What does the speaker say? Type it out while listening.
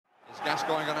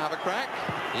Gascoigne going to have a crack?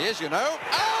 He is, you know. Oh,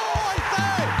 I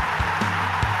say!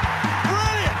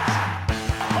 Brilliant!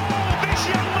 Oh,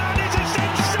 this young man is a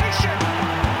sensation!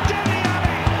 Dele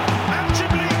Alli, out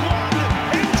of League One,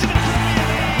 into the Premier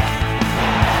League.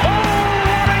 Oh,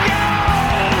 what a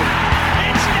goal!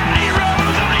 It's Danny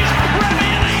Rose on his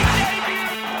Premier League debut.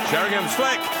 Sheringham's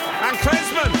flick, and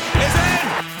Klinsmann is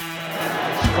in!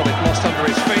 He's got it lost under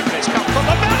his feet, and it's come from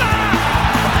the Miller!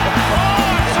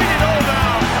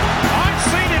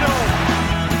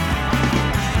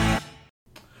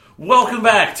 Welcome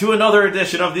back to another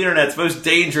edition of the internet's most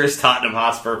dangerous Tottenham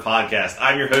Hotspur podcast.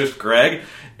 I'm your host, Greg,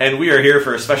 and we are here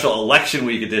for a special election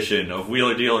week edition of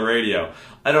Wheeler Dealer Radio.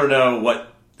 I don't know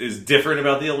what is different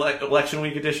about the election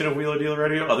week edition of Wheeler Dealer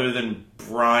Radio, other than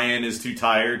Brian is too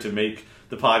tired to make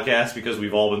the podcast because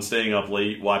we've all been staying up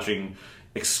late watching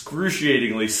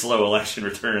excruciatingly slow election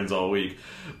returns all week.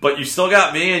 But you still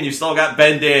got me, and you still got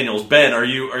Ben Daniels. Ben, are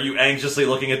you anxiously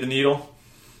looking at the needle?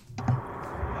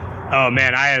 Oh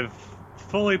man, I have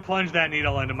fully plunged that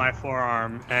needle into my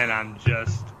forearm, and I'm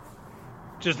just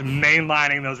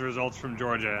mainlining those results from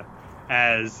Georgia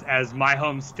as my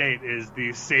home state is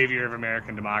the savior of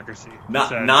American democracy.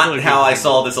 Not really how I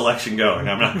saw this election going.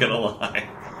 I'm not gonna lie.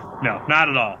 No, not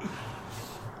at all.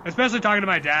 Especially talking to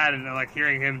my dad and like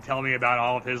hearing him tell me about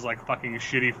all of his like fucking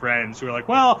shitty friends who are like,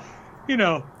 well, you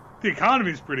know, the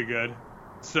economy's pretty good,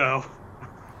 so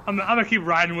I'm gonna keep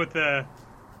riding with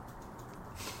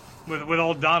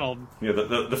old Donald. Yeah,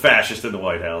 the fascist in the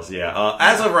White House, yeah.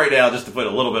 As of right now, just to put a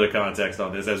little bit of context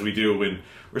on this, as we do when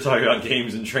we're talking about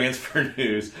games and transfer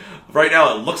news, right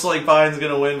now it looks like Biden's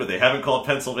going to win, but they haven't called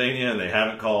Pennsylvania, and they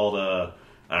haven't called,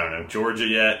 Georgia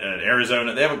yet, and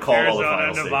Arizona. They haven't called all the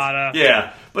final states. Nevada.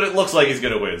 Yeah, but it looks like he's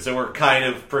going to win, so we're kind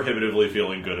of prohibitively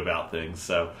feeling good about things,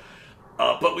 so...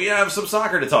 but we have some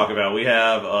soccer to talk about. We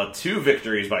have 2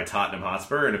 victories by Tottenham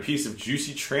Hotspur and a piece of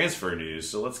juicy transfer news.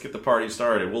 So let's get the party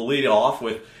started. We'll lead off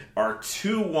with our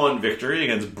 2-1 victory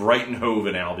against Brighton Hove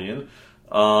and Albion.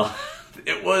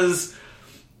 It was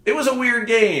a weird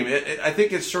game. I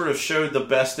think it sort of showed the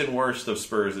best and worst of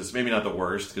Spurs. It's maybe not the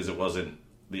worst because it wasn't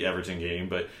the Everton game,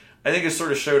 but I think it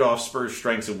sort of showed off Spurs'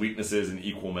 strengths and weaknesses in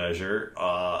equal measure.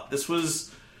 This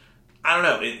was, I don't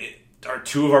know, our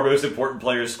 2 of our most important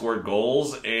players scored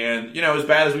goals, and, you know, as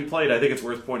bad as we played, I think it's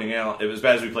worth pointing out, as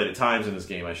bad as we played at times in this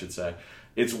game, I should say,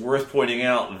 it's worth pointing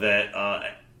out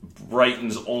that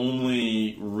Brighton's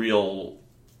only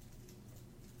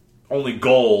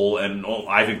goal, and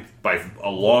I think by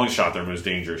a long shot their most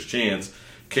dangerous chance,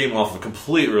 came off a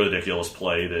completely ridiculous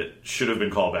play that should have been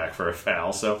called back for a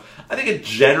foul. So I think in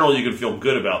general you can feel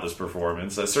good about this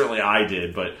performance. Certainly I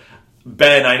did, but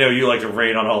Ben, I know you like to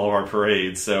rain on all of our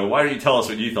parades, so why don't you tell us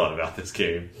what you thought about this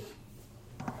game?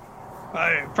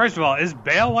 First of all, is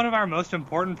Bale one of our most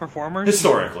important performers?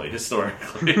 Historically. Yes,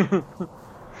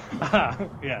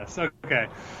 okay.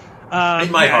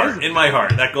 In my heart.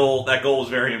 That goal was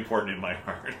very important in my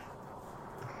heart.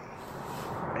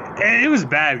 It was a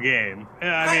bad game.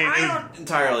 I don't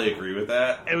entirely agree with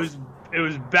that. It was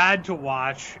bad to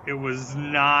watch. It was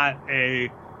not a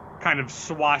kind of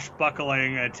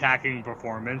swashbuckling attacking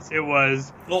performance. It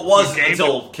was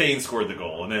until Kane scored the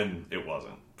goal, and then it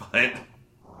wasn't. But I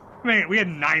mean, we had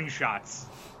 9 shots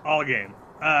all game.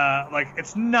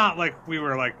 It's not like we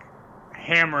were like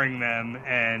hammering them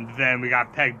and then we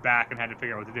got pegged back and had to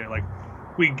figure out what to do. Like,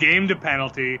 we gamed a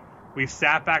penalty, we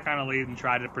sat back on a lead and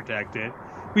tried to protect it.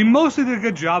 We mostly did a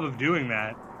good job of doing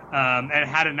that. And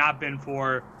had it not been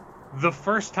for the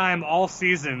first time all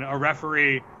season a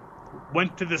referee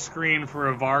went to the screen for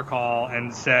a VAR call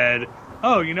and said,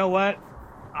 oh, you know what?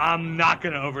 I'm not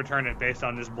going to overturn it based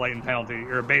on this blatant penalty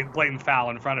or blatant foul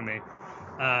in front of me.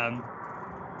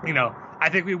 I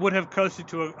think we would have coasted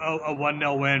to a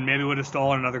 1-0 win. Maybe would have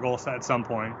stolen another goal at some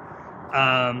point.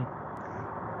 And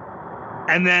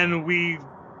then we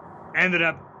ended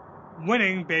up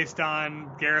winning based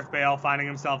on Gareth Bale finding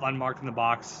himself unmarked in the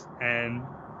box and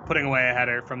putting away a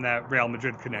header from that Real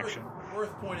Madrid connection.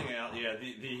 Worth pointing out, the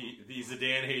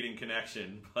Zidane-hating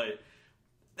connection, but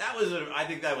I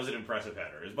think that was an impressive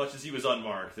header. As much as he was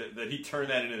unmarked, that he turned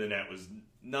that into the net was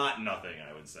not nothing,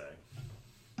 I would say.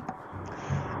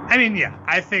 I mean, yeah,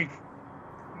 I think,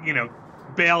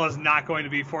 Bale is not going to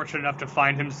be fortunate enough to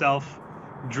find himself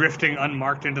drifting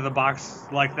unmarked into the box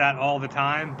like that all the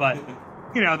time, but,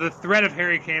 the threat of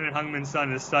Harry Kane and Heung-min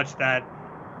Son is such that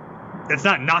it's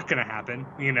not going to happen,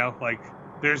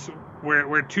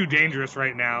 we're too dangerous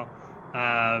right now,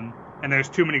 and there's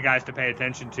too many guys to pay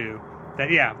attention to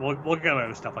that, we'll get away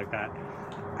with stuff like that.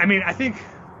 I mean, I think,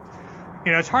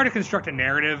 it's hard to construct a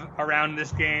narrative around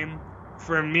this game.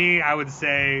 For me, I would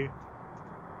say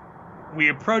we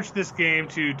approached this game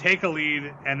to take a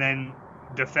lead and then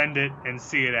defend it and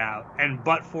see it out. And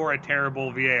but for a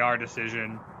terrible VAR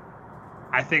decision,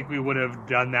 I think we would have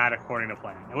done that according to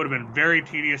plan. It would have been very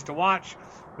tedious to watch.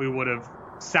 We would have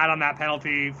sat on that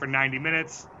penalty for 90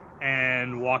 minutes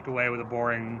and walked away with a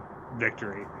boring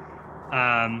victory,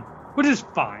 which is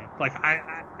fine. Like,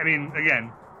 I mean,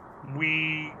 again,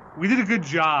 we did a good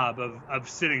job of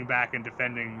sitting back and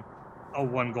defending a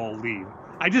 1-goal lead.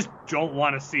 I just don't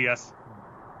want to see us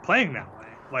playing that way.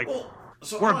 Like,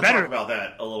 so we're I want to better. talk about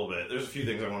that a little bit. There's a few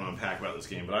things I want to unpack about this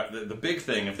game, but the big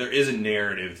thing, if there is a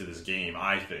narrative to this game,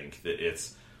 I think that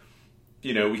it's,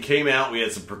 you know, we came out, we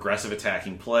had some progressive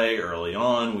attacking play early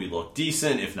on, we looked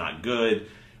decent, if not good.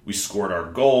 We scored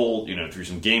our goal, you know, through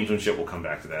some gamesmanship. We'll come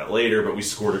back to that later, but we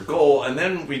scored a goal, and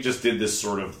then we just did this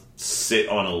sort of sit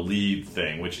on a lead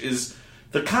thing, which is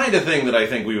the kind of thing that I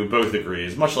think we would both agree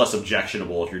is much less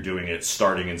objectionable if you're doing it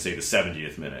starting in, say, the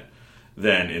 70th minute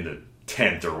than in the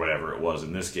 10th or whatever it was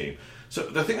in this game. So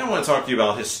the thing I want to talk to you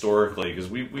about historically, because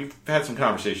we've had some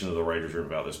conversations with the writers' room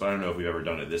about this, but I don't know if we've ever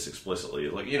done it this explicitly.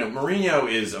 Like, you know,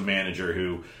 Mourinho is a manager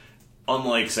who,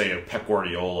 unlike, say, a Pep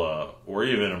Guardiola or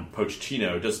even a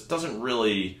Pochettino, doesn't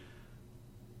really...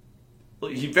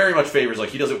 He very much favors,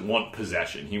 like, he doesn't want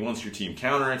possession. He wants your team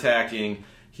counterattacking.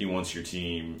 He wants your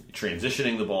team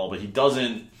transitioning the ball, but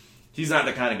he's not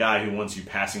the kind of guy who wants you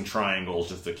passing triangles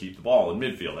just to keep the ball in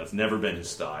midfield. That's never been his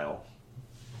style.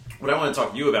 What I want to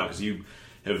talk to you about, because you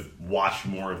have watched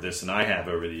more of this than I have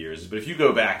over the years, but if you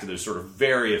go back to those sort of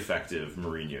very effective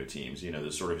Mourinho teams, you know,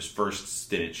 the sort of his first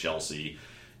stint at Chelsea,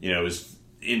 you know, his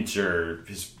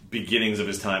beginnings of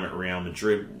his time at Real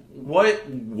Madrid, what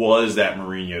was that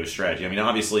Mourinho strategy? I mean,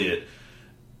 obviously at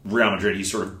Real Madrid, he's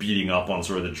sort of beating up on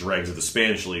sort of the dregs of the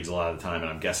Spanish leagues a lot of the time, and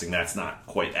I'm guessing that's not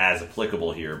quite as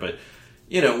applicable here, but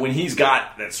you know, when he's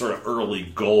got that sort of early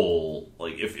goal,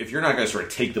 like if you're not going to sort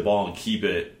of take the ball and keep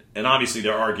it, and obviously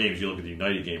there are games, you look at the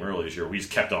United game earlier this year, we just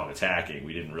kept on attacking,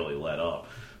 we didn't really let up.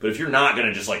 But if you're not going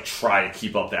to just like try to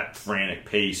keep up that frantic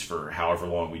pace for however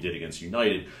long we did against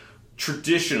United,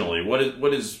 traditionally, what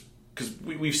is because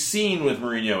we've seen with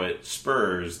Mourinho at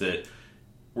Spurs that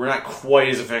we're not quite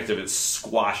as effective at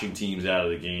squashing teams out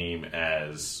of the game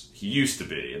as he used to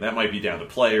be. And that might be down to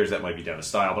players, that might be down to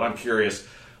style, but I'm curious,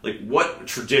 like, what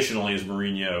traditionally is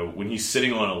Mourinho, when he's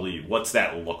sitting on a lead, what's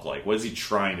that look like? What is he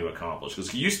trying to accomplish? Because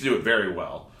he used to do it very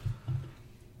well.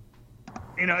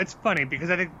 You know, it's funny because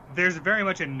I think there's very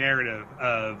much a narrative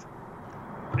of,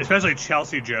 especially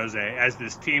Chelsea Jose, as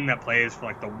this team that plays for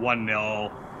like the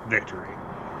 1-0 victory.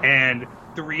 And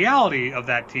the reality of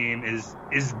that team is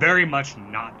very much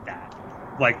not that.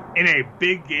 Like, in a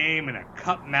big game, in a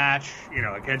cup match, you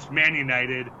know, against Man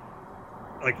United,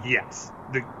 like, yes,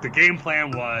 the game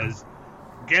plan was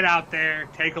get out there,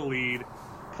 take a lead,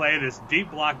 play this deep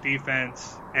block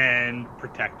defense, and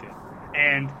protect it.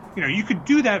 And, you know, you could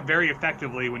do that very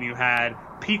effectively when you had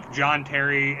peak John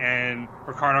Terry and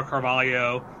Ricardo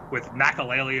Carvalho with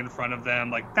Makelele in front of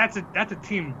them. Like, that's a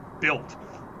team built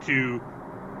to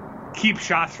keep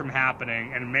shots from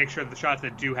happening and make sure the shots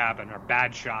that do happen are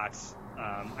bad shots,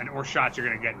 or shots you're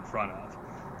going to get in front of.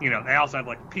 You know, they also had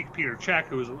like peak Peter Cech,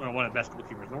 who was one of the best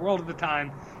goalkeepers in the world at the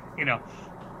time. You know,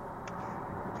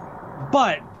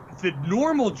 but the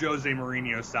normal Jose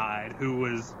Mourinho side, who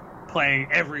was playing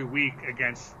every week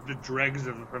against the dregs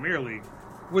of the Premier League,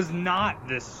 was not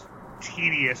this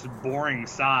tedious, boring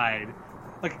side.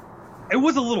 Like, it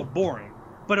was a little boring,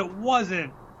 but it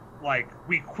wasn't like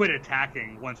we quit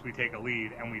attacking once we take a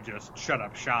lead and we just shut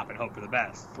up shop and hope for the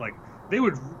best. Like, they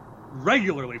would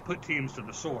regularly put teams to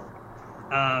the sword.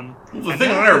 The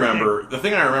thing I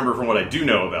remember from what I do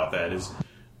know about that is,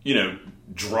 you know,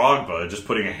 Drogba just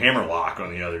putting a hammerlock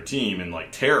on the other team and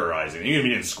like terrorizing. Even if he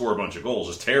didn't score a bunch of goals,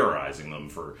 just terrorizing them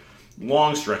for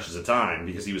long stretches of time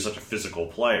because he was such a physical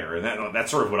player. And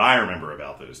that's sort of what I remember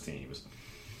about those teams.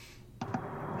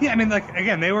 Yeah, I mean, like,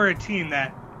 again, they were a team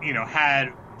that, you know,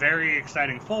 had very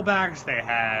exciting fullbacks. They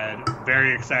had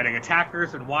very exciting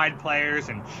attackers and wide players,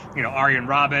 and, you know, Arjen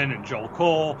Robben and Joel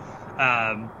Cole.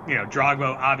 You know,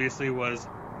 Drogba obviously was,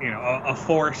 you know, a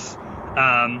force.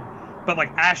 But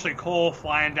like Ashley Cole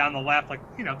flying down the left, like,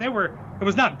 you know, it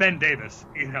was not Ben Davis,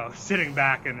 you know, sitting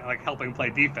back and like helping play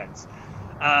defense.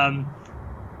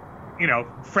 You know,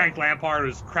 Frank Lampard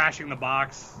was crashing the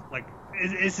box. Like,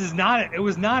 it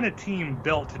was not a team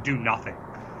built to do nothing.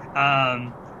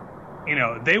 You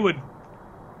know, they would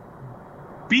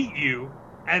beat you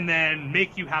and then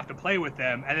make you have to play with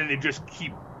them, and then they just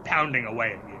keep pounding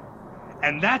away at you.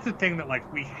 And that's the thing that,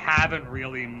 like, we haven't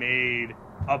really made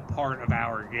a part of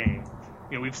our game.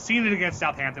 You know, we've seen it against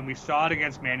Southampton. We saw it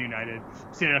against Man United.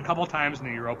 We've seen it a couple times in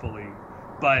the Europa League.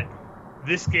 But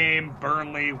this game,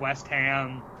 Burnley, West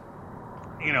Ham,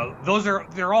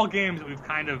 they're all games that we've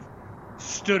kind of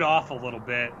stood off a little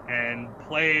bit and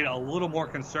played a little more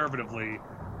conservatively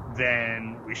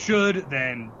than we should,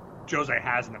 than Jose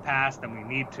has in the past, than we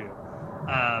need to.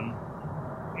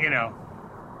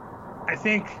 I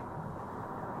think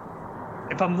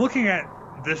if I'm looking at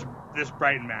this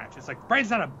Brighton match, it's like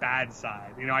Brighton's not a bad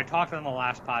side. I talked on the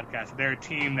last podcast. They're a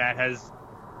team that has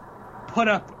put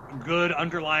up good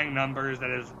underlying numbers, that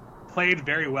has played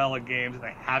very well in games that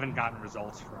they haven't gotten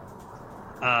results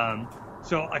from.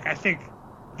 So I think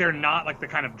they're not like the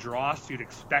kind of dross you'd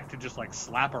expect to just like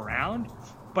slap around,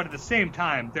 but at the same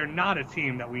time, they're not a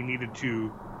team that we needed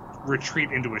to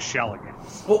retreat into a shell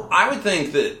against. Well, I would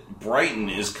think that Brighton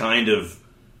is kind of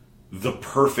the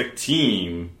perfect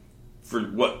team for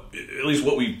at least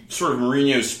what we sort of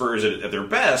Mourinho Spurs at their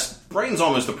best. Brighton's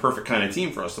almost the perfect kind of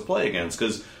team for us to play against,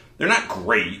 because they're not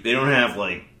great. They don't have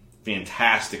like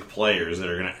fantastic players that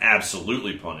are going to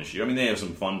absolutely punish you. I mean, they have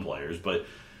some fun players, but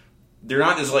they're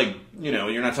not as like,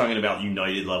 you're not talking about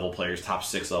United level players, top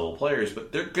 6 level players,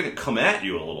 but they're going to come at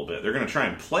you a little bit. They're going to try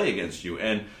and play against you.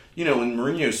 And, when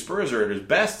Mourinho's Spurs are at his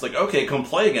best, it's like, okay, come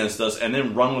play against us and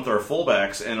then run with our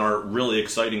fullbacks and our really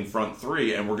exciting front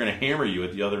three, and we're going to hammer you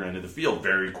at the other end of the field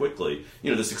very quickly.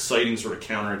 This exciting sort of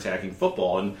counterattacking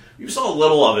football. And you saw a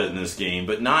little of it in this game,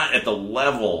 but not at the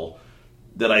level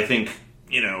that I think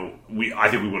we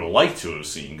would have liked to have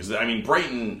seen. Because, I mean,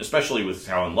 Brighton, especially with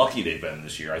how unlucky they've been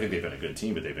this year, I think they've been a good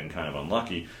team, but they've been kind of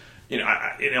unlucky. In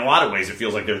a lot of ways, it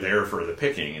feels like they're there for the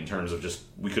picking in terms of just,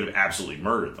 we could have absolutely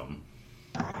murdered them.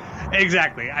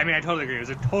 Exactly. I mean, I totally agree. It was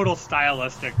a total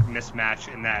stylistic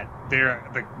mismatch in that they're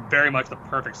very much the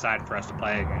perfect side for us to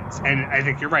play against. And I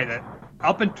think you're right that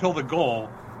up until the goal,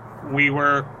 we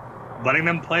were letting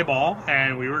them play ball,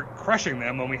 and we were crushing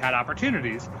them when we had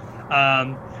opportunities.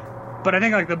 But I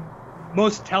think like the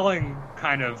most telling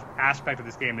kind of aspect of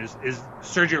this game is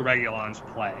Sergio Reguilón's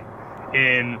play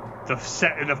in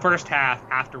the first half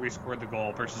after we scored the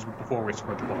goal versus before we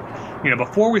scored the goal.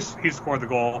 Before he scored the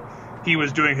goal, he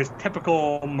was doing his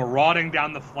typical marauding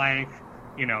down the flank,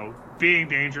 being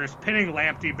dangerous, pinning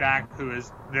Lamptey back, who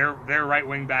is their right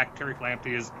wing back. Tariq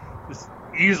Lamptey is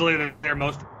easily their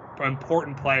most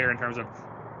important player in terms of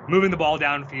moving the ball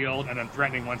downfield and then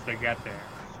threatening once they get there.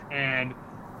 And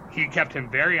he kept him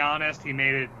very honest. He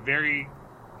made it very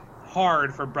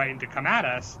hard for Brighton to come at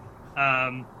us.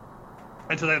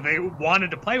 And so they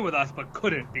wanted to play with us but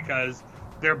couldn't, because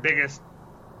their biggest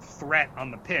threat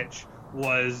on the pitch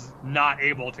was not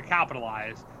able to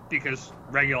capitalize because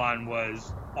Reguilón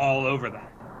was all over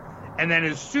that. And then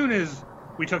as soon as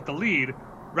we took the lead,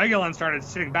 Reguilón started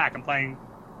sitting back and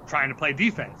trying to play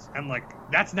defense. And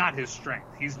that's not his strength.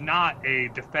 He's not a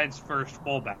defense-first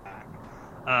fullback.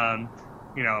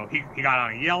 He got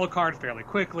on a yellow card fairly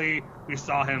quickly. We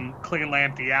saw him clean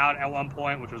Lamptey out at one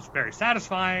point, which was very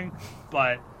satisfying,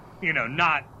 but,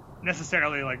 not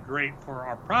necessarily great for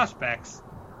our prospects.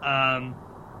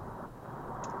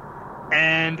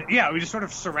 And we just sort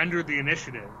of surrendered the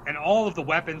initiative, and all of the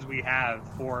weapons we have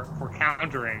for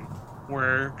countering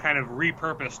were kind of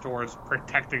repurposed towards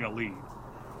protecting a lead.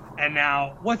 And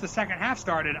now, once the second half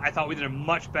started, I thought we did a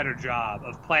much better job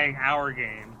of playing our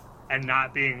game and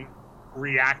not being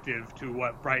reactive to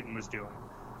what Brighton was doing.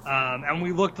 And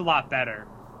we looked a lot better.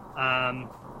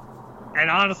 And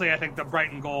honestly, I think the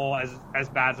Brighton goal, as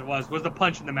bad as it was the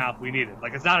punch in the mouth we needed.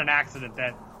 It's not an accident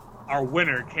that our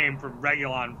winner came from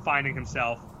Reguilón finding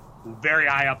himself very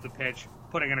high up the pitch,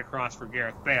 putting it across for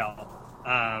Gareth Bale.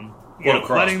 What a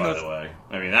cross, by the way.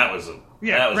 I mean, that was a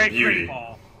great beauty.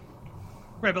 Ball.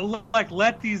 Right, but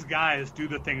let these guys do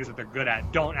the things that they're good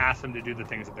at. Don't ask them to do the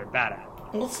things that they're bad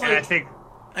at. Well, it's and I think,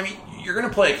 you're going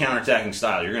to play a counterattacking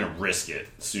style. You're going to risk it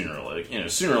sooner or later.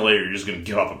 Sooner or later, you're just going to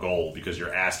give up a goal because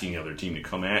you're asking the other team to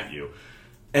come at you.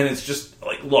 And it's just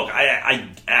look, I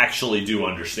actually do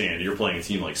understand. You're playing a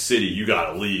team like City. You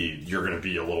got a lead. You're going to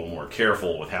be a little more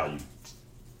careful with how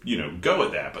you go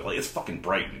at that. But it's fucking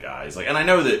Brighton, guys. And I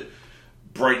know that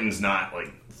Brighton's not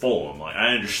Fulham.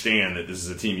 I understand that this is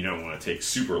a team you don't want to take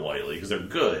super lightly because they're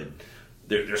good.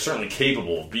 They're certainly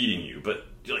capable of beating you. But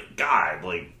God,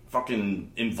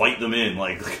 fucking invite them in.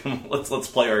 Let's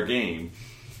play our game.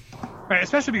 Right,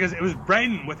 especially because it was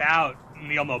Brighton without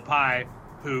Neil Maupay,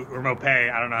 or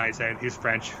Maupay, I don't know how you say it. He's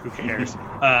French. Who cares?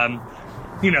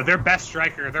 Their best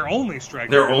striker, their only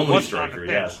striker. Their only striker,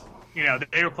 yes.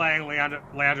 They were playing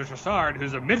Leandro Trossard,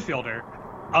 who's a midfielder,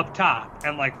 up top,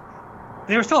 and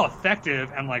they were still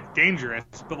effective and dangerous.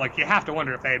 But you have to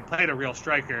wonder if they had played a real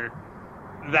striker,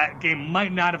 that game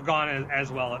might not have gone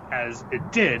as well as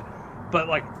it did.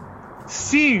 But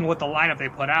seeing what the lineup they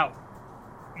put out,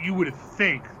 you would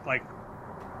think like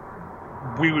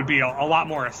we would be a lot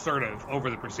more assertive over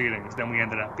the proceedings than we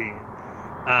ended up being.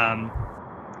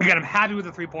 Again, I'm happy with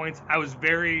the 3 points. I was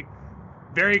very,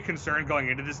 very concerned going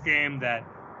into this game that,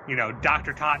 you know,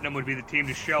 Dr. Tottenham would be the team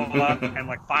to show up and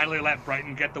like finally let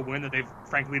Brighton get the win that they've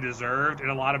frankly deserved in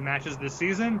a lot of matches this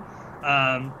season.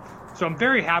 So I'm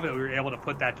very happy that we were able to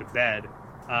put that to bed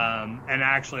and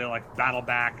actually like battle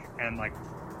back and like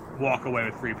walk away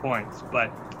with 3 points.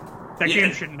 But that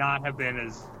game should not have been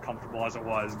as comfortable as it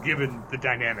was, given the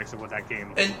dynamics of what that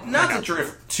game. And not to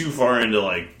drift too far into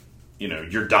like, you know,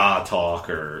 your da talk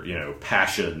or, you know,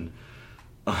 passion,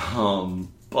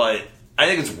 but I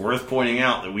think it's worth pointing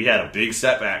out that we had a big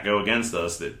setback go against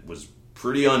us that was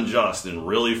pretty unjust and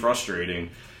really frustrating.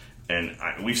 And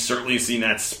we've certainly seen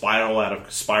that spiral out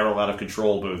of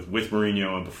control, both with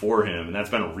Mourinho and before him, and that's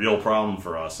been a real problem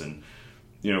for us. And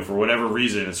you know, for whatever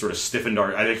reason, it sort of stiffened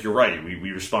our. I think you're right.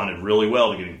 We responded really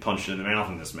well to getting punched in the mouth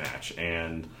in this match,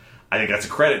 and I think that's a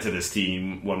credit to this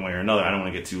team, one way or another. I don't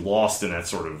want to get too lost in that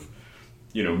sort of,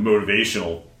 you know,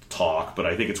 motivational talk, but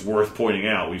I think it's worth pointing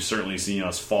out we've certainly seen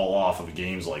us fall off of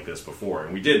games like this before,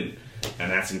 and we didn't,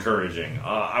 and that's encouraging.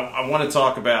 I want to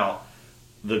talk about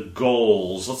the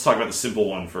goals. Let's talk about the simple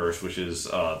one first, which is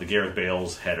the Gareth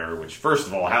Bale's header, which, first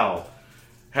of all,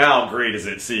 how great is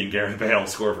it seeing Gareth Bale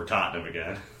score for Tottenham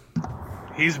again?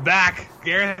 He's back.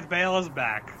 Gareth Bale is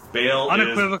back. Bale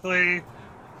unequivocally,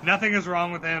 nothing is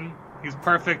wrong with him. He's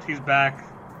perfect. He's back.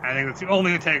 I think that's the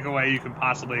only takeaway you can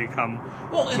possibly come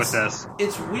with this.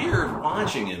 It's weird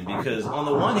watching him because, on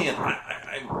the one hand,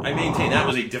 I maintain that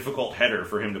was a difficult header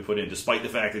for him to put in, despite the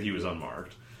fact that he was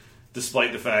unmarked,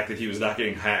 despite the fact that he was not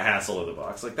getting hassle of the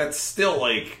box. Like, that's still,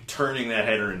 like, turning that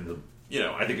header into, you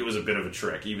know, I think it was a bit of a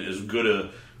trick, even as good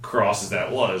a cross as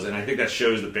that was. And I think that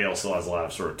shows that Bale still has a lot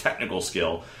of sort of technical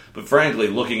skill. But frankly,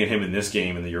 looking at him in this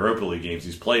game and the Europa League games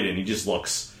he's played in, he just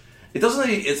looks... It's not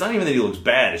even that he looks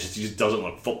bad. It's just he just doesn't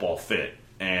look football fit.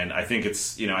 And I think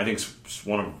it's, you know, I think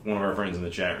one of our friends in the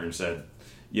chat room said,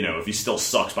 you know, if he still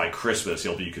sucks by Christmas,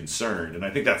 he'll be concerned. And I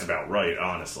think that's about right,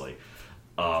 honestly.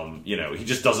 You know, he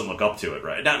just doesn't look up to it,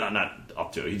 right? Not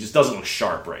up to it. He just doesn't look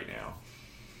sharp right now.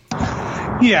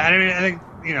 Yeah, I mean, I think,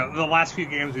 you know, the last few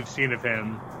games we've seen of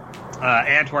him,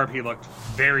 Antwerp, he looked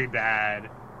very bad.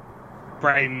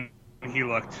 Brighton, he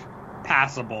looked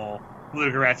passable.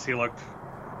 Ludogorets, he looked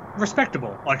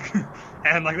respectable, like,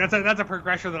 and like that's a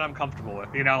progression that I'm comfortable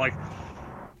with. You know, like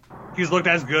he's looked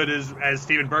as good as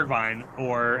Steven Bergwijn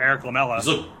or Eric Lamela. He's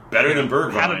looked better than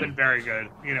Bergwijn. Haven't been very good.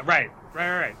 You know, right.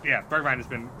 Yeah, Bergwijn has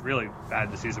been really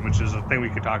bad this season, which is a thing we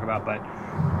could talk about. But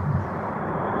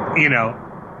you know,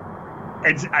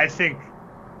 I think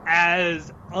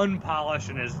as unpolished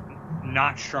and as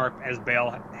not sharp as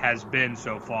Bale has been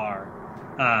so far,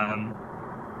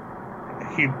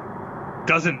 he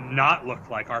doesn't not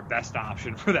look like our best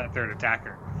option for that third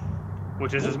attacker,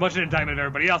 which is as much an indictment of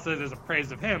everybody else as a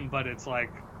praise of him, but it's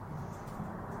like,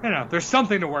 you know, there's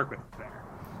something to work with there.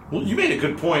 Well, you made a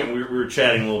good point. We were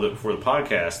chatting a little bit before the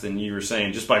podcast, and you were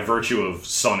saying just by virtue of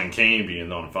Son and Kane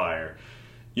being on fire,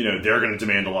 you know, they're going to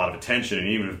demand a lot of attention, and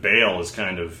even if Bale is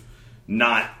kind of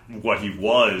not what he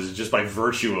was, just by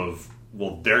virtue of,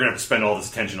 well, they're going to have to spend all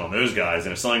this attention on those guys,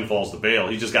 and if something falls to Bale,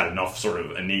 he's just got enough sort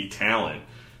of innate talent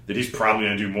that he's probably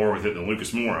going to do more with it than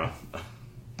Lucas Moura.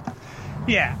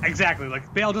 Yeah, exactly.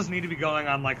 Like, Bale doesn't need to be going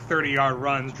on, like, 30-yard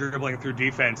runs, dribbling through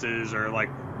defenses, or, like,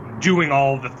 doing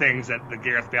all the things that the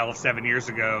Gareth Bale of 7 years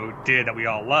ago did that we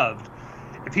all loved.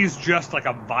 If he's just, like,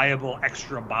 a viable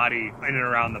extra body in and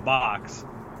around the box,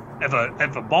 if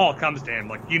a ball comes to him,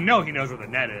 like, you know he knows where the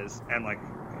net is, and, like,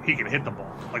 he can hit the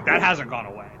ball. Like, that hasn't gone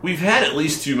away. We've had at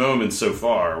least 2 moments so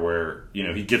far where, you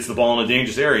know, he gets the ball in a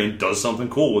dangerous area and does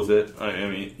something cool with it. I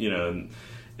mean, you know,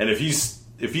 and if he's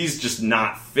just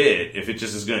not fit, if it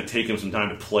just is going to take him some time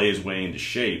to play his way into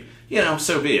shape, you know,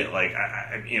 so be it. Like,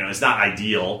 you know, it's not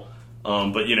ideal,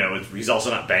 but, you know, he's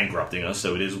also not bankrupting us,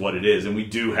 so it is what it is. And we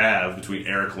do have, between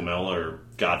Eric Lamela or,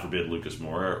 God forbid, Lucas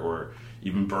Moura or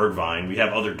even Bergwijn, we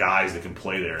have other guys that can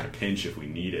play there in a pinch if we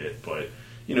need it, but...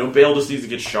 You know, Bale just needs to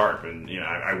get sharp, and, you know,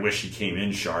 I wish he came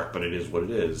in sharp, but it is what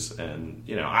it is. And,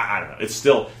 you know, I don't know. It's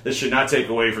still, this should not take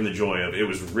away from the joy of it.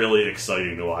 Was really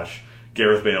exciting to watch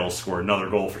Gareth Bale score another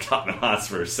goal for Tottenham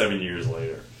Hotspur 7 years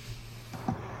later.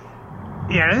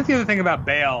 Yeah, and I think the other thing about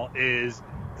Bale is,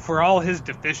 for all his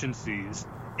deficiencies,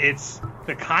 it's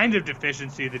the kind of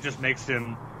deficiency that just makes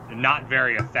him not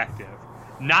very effective.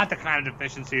 Not the kind of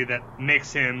deficiency that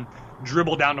makes him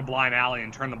dribble down the blind alley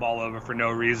and turn the ball over for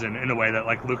no reason in the way that,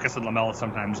 like, Lucas and Lamela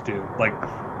sometimes do. Like,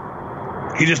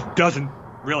 he just doesn't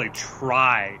really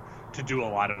try to do a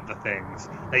lot of the things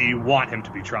that you want him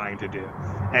to be trying to do.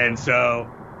 And so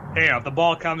if the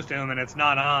ball comes to him and it's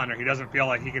not on, or he doesn't feel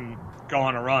like he can go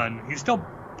on a run, he's still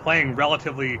playing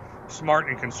relatively smart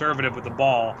and conservative with the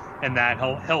ball, and that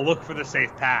he'll look for the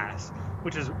safe pass,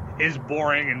 which is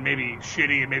boring and maybe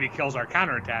shitty and maybe kills our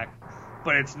counterattack,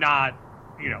 but it's not,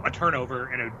 a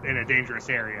turnover in a dangerous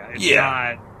area. It's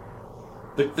not.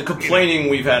 The complaining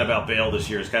we've had about Bale this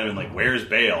year has kind of been like, where's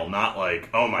Bale? Not like,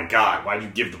 oh my god, why'd you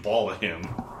give the ball to him?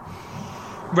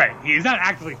 Right. He's not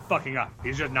actively fucking up.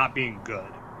 He's just not being good.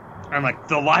 And like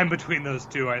the line between those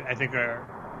two, I think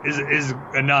is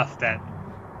enough that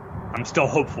I'm still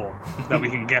hopeful that we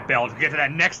can get Bale to get to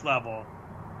that next level.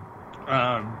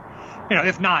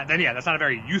 If not, then that's not a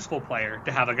very useful player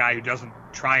to have a guy who doesn't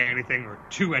try anything or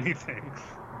do anything.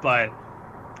 But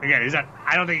again,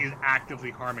 I don't think he's actively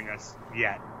harming us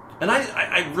yet. And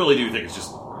I really do think it's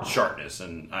just sharpness,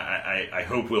 and I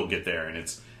hope we'll get there. And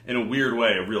it's, in a weird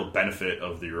way, a real benefit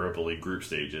of the Europa League group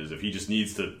stages. If he just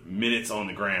needs to minutes on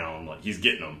the ground, like, he's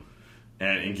getting them.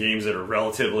 And in games that are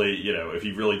relatively, if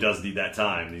he really does need that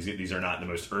time, these are not the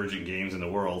most urgent games in the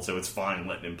world, so it's fine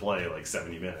letting him play like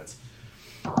 70 minutes.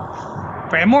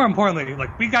 Right, and more importantly,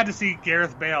 like, we got to see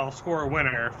Gareth Bale score a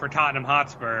winner for Tottenham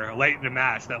Hotspur late in the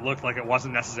match that looked like it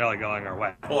wasn't necessarily going our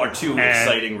way. Well, our two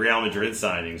exciting Real Madrid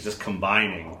signings just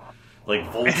combining, like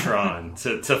Voltron,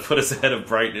 to put us ahead of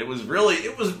Brighton. It was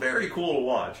very cool to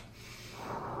watch.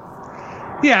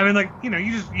 Yeah, I mean, like,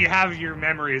 you have your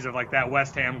memories of, like, that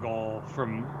West Ham goal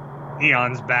from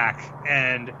eons back,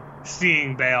 and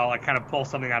seeing Bale, like, kind of pull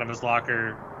something out of his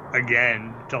locker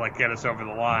again to, like, get us over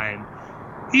the line.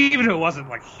 Even if it wasn't,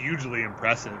 like, hugely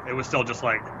impressive, it was still just,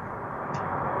 like,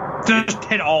 just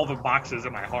hit all the boxes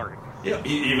in my heart. Yeah,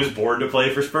 he was born to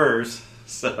play for Spurs.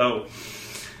 So,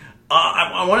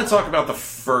 I want to talk about the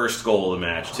first goal of the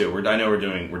match, too. I know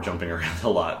we're jumping around a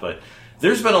lot, but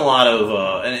there's been a lot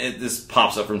of, this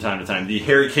pops up from time to time, the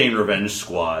Harry Kane revenge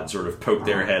squad sort of poked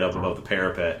their head up above the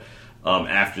parapet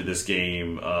after this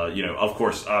game. Of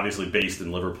course, obviously based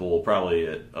in Liverpool, probably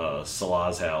at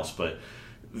Salah's house, but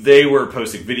they were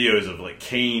posting videos of, like,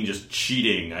 Kane just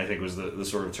cheating, I think was the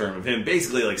sort of term of him,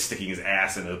 basically, like, sticking his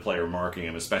ass into the player marking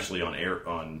him, especially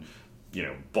on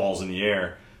balls in the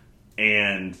air,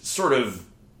 and sort of,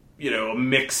 a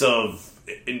mix of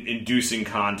inducing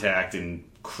contact and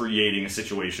creating a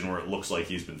situation where it looks like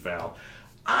he's been fouled.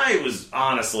 I was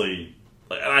honestly,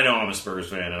 and I know I'm a Spurs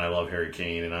fan and I love Harry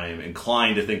Kane and I am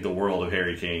inclined to think the world of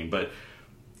Harry Kane, but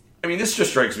I mean, this just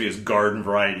strikes me as garden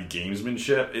variety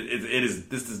gamesmanship.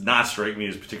 This does not strike me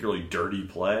as particularly dirty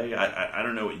play. I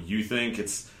don't know what you think.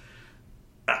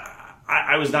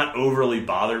 I was not overly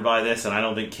bothered by this, and I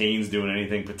don't think Kane's doing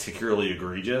anything particularly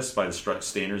egregious by the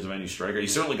standards of any striker. He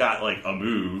certainly got, like, a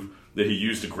move that he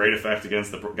used to great effect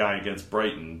against the guy against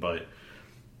Brighton, but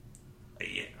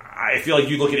I feel like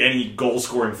you look at any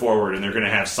goal-scoring forward and they're going to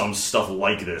have some stuff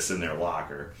like this in their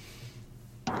locker.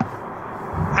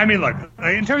 I mean, look,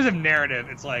 in terms of narrative,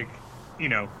 it's like,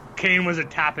 Kane was a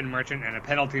tap-in merchant and a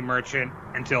penalty merchant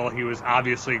until he was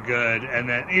obviously good, and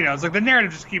then, it's like the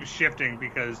narrative just keeps shifting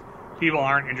because people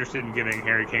aren't interested in giving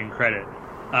Harry Kane credit.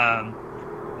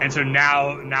 And so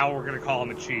now we're going to call him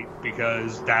a cheat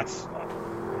because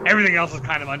everything else is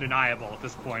kind of undeniable at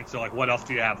this point. So, like, what else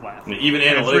do you have left? I mean, even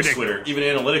analytics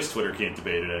Twitter can't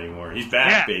debate it anymore. He's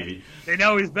back, baby. They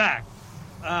know he's back.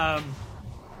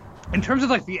 In terms of,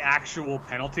 like, the actual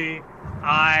penalty,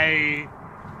 I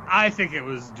think it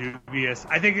was dubious.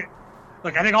 I think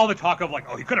all the talk of, like,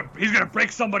 oh, he's gonna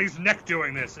break somebody's neck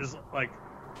doing this is like,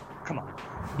 come on.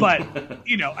 But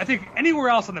I think anywhere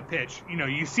else on the pitch,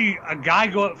 you see a guy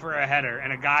go up for a header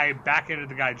and a guy back into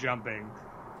the guy jumping.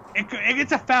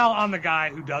 It's a foul on the guy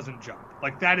who doesn't jump.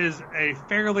 Like, that is a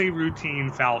fairly routine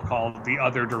foul call the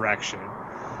other direction.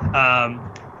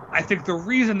 I think the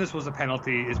reason this was a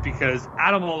penalty is because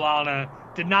Adam Lallana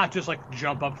did not just, like,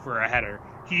 jump up for a header.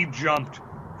 He jumped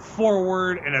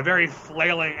forward in a very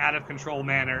flailing, out-of-control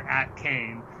manner at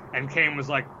Kane, and Kane was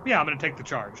like, yeah, I'm going to take the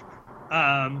charge.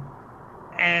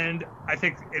 And I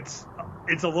think it's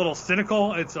a little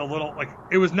cynical. It's a little, like,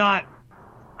 it was not...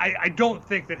 I don't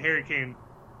think that Harry Kane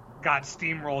got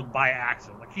steamrolled by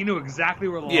accident. Like, he knew exactly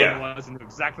where Lallana was and knew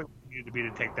exactly where he needed to be to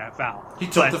take that foul. He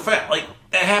took the foul. Like,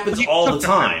 that happens all the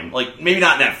time. Like, maybe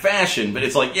not in that fashion, but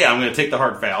it's like, yeah, I'm going to take the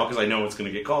hard foul because I know it's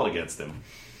going to get called against him.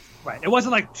 Right. It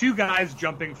wasn't like two guys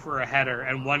jumping for a header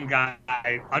and one guy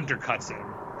undercuts him.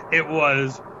 It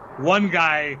was one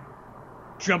guy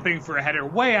jumping for a header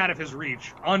way out of his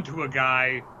reach onto a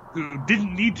guy who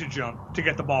didn't need to jump to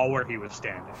get the ball where he was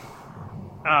standing.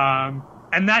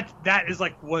 And that is,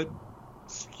 like, what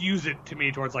skews it to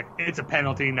me towards, like, it's a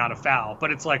penalty, not a foul.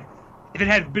 But it's like, if it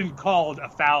had been called a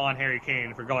foul on Harry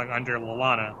Kane for going under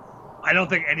Lallana, I don't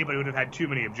think anybody would have had too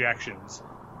many objections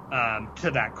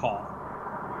to that call.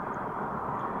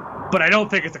 But I don't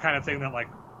think it's the kind of thing that like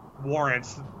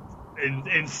warrants an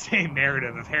insane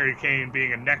narrative of Harry Kane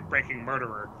being a neck-breaking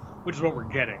murderer, which is what we're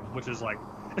getting, which is like,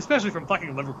 especially from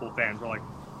fucking Liverpool fans, we're like,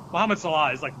 Mohamed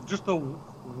Salah is like just the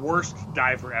worst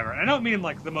diver ever. And I don't mean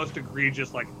like the most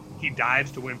egregious, like he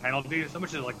dives to win penalties, so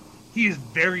much as like he is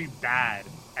very bad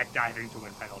at diving to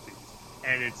win penalties.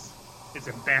 And it's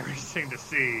embarrassing to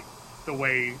see the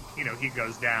way, you know, he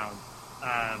goes down.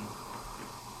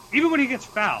 Even when he gets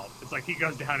fouled, it's like he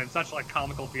goes down in such like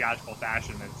comical, theatrical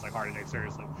fashion that it's like hard to take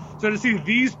seriously. So to see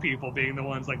these people being the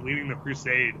ones like leading the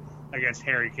crusade against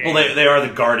Harry Kane. Well, they are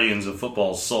the guardians of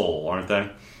football's soul, aren't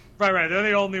they? Right. They're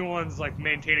the only ones like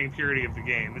maintaining purity of the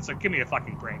game. It's like, give me a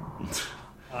fucking break.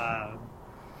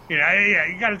 You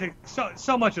got to think.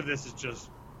 So much of this is just,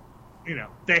 you know,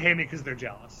 they hate me because they're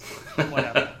jealous.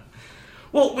 Whatever.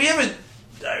 Well, we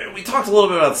talked a little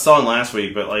bit about the song last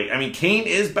week, but like, I mean, Kane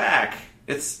is back.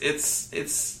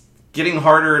 It's getting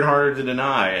harder and harder to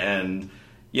deny, and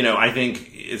you know, I think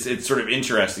it's sort of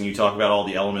interesting. You talk about all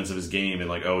the elements of his game, and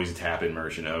like, oh, he's a tap-in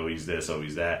merchant, oh, he's this, oh,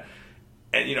 he's that,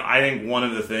 and you know, I think one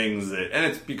of the things that, and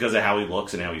it's because of how he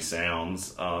looks and how he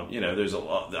sounds. You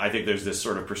know, I think there's this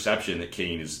sort of perception that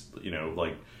Kane is, you know,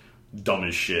 like dumb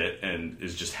as shit and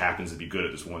just happens to be good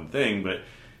at this one thing, but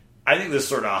I think this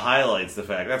sort of highlights the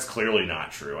fact that's clearly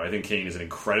not true. I think Kane is an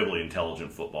incredibly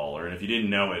intelligent footballer, and if you didn't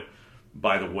know it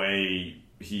by the way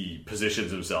he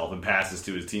positions himself and passes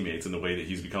to his teammates and the way that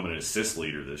he's become an assist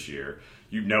leader this year,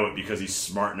 you know it because he's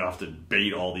smart enough to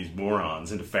bait all these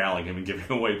morons into fouling him and giving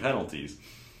away penalties.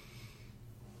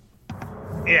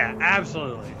 Yeah,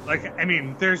 absolutely. Like, I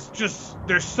mean, there's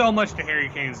so much to Harry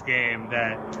Kane's game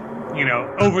that, you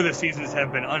know, over the seasons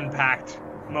have been unpacked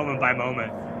moment by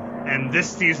moment. And this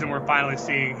season we're finally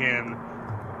seeing him,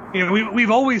 you know,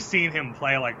 we've always seen him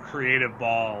play like creative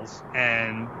balls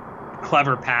and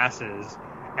clever passes,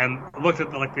 and looked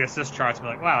at the assist charts and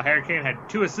be like, wow, Harry Kane had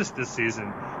 2 assists this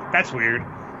season. That's weird.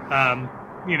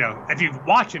 You know, if you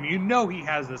watch him, you know he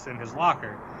has this in his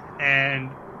locker. And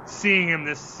seeing him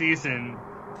this season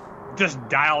just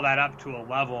dial that up to a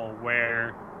level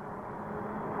where,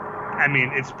 I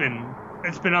mean, it's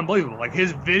been unbelievable. Like,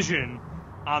 his vision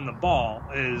on the ball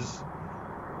is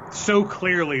so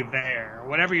clearly there.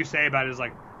 Whatever you say about his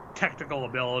like technical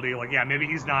ability, like, yeah, maybe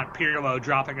he's not Pirlo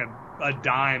dropping a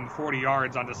dime 40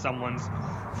 yards onto someone's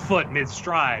foot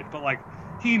mid-stride, but like,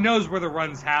 he knows where the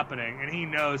run's happening, and he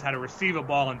knows how to receive a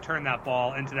ball and turn that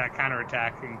ball into that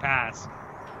counterattacking pass,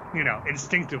 you know,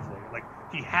 instinctively. Like,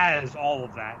 he has all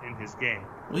of that in his game.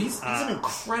 Well, he's an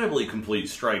incredibly complete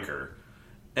striker.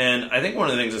 And I think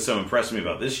one of the things that so impressed me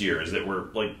about this year is that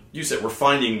we're, like you said, we're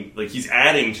finding, like, he's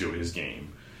adding to his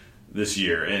game this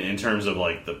year in terms of,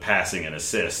 like, the passing and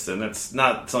assists. And that's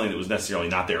not something that was necessarily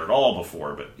not there at all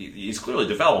before, but he's clearly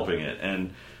developing it.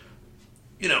 And,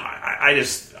 you know, I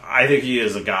think he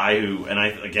is a guy who, and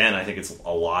I think it's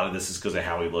a lot of this is because of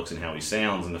how he looks and how he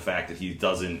sounds, and the fact that he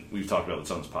doesn't, we've talked about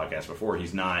this on this podcast before,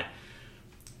 he's not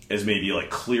as maybe like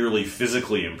clearly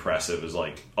physically impressive as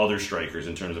like other strikers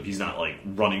in terms of he's not like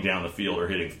running down the field or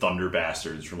hitting thunder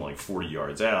bastards from like 40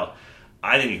 yards out.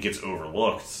 I think it gets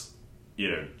overlooked, you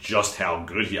know, just how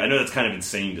good I know that's kind of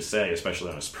insane to say,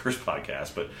 especially on a Spurs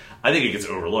podcast, but I think it gets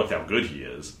overlooked how good he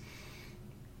is.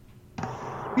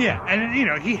 Yeah, and you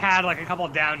know, he had like a couple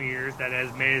of down years that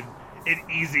has made it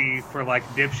easy for like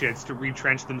dipshits to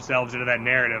retrench themselves into that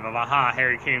narrative of, aha,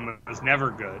 Harry Kane was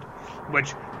never good,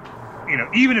 which, you know,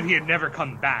 even if he had never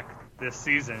come back this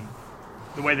season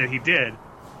the way that he did,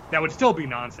 that would still be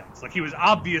nonsense. Like, he was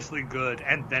obviously good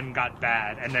and then got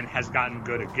bad and then has gotten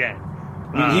good again.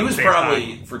 I mean, he was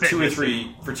probably for 2 or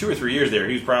 3 years there.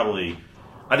 He was probably,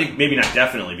 I think maybe not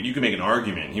definitely, but you could make an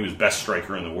argument he was best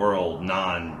striker in the world,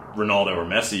 non-Ronaldo or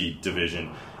Messi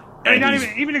division. And not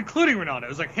even including Ronaldo. It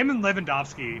was like him and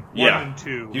Lewandowski, 1 and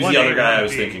 2. He was the other guy I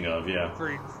was thinking of, yeah.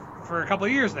 For a couple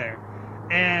of years there.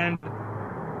 And,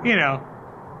 you know,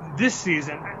 this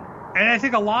season, and I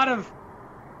think a lot of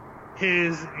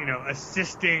his, you know,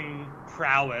 assisting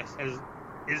prowess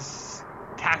is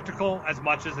tactical as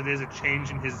much as it is a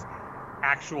change in his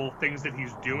actual things that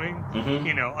he's doing. Mm-hmm.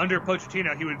 You know, under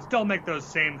Pochettino, he would still make those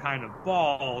same kind of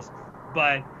balls,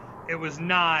 but it was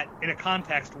not in a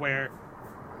context where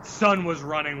Son was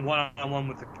running one-on-one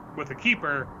with the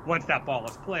keeper once that ball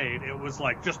is played. It was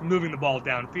like just moving the ball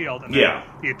downfield, and then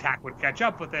the attack would catch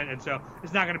up with it. And so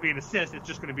it's not going to be an assist. It's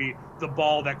just going to be the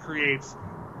ball that creates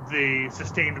the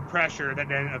sustained pressure that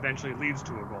then eventually leads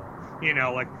to a goal. You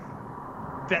know, like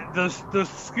that. Those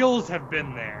skills have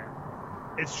been there.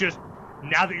 It's just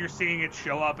now that you're seeing it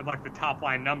show up in like the top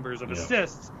line numbers of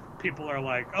assists, people are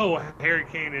like, "Oh, Harry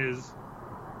Kane is."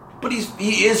 But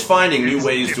he is finding new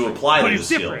ways to apply those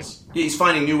skills. Yeah, he's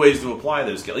finding new ways to apply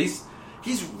those skills.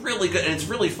 He's really good, and it's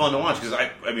really fun to watch because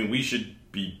I mean,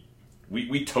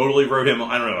 we totally wrote him.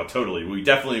 I don't know, totally. We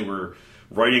definitely were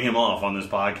writing him off on this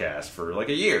podcast for like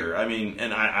a year. I mean,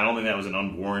 and I don't think that was an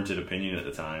unwarranted opinion at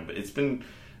the time, but it's been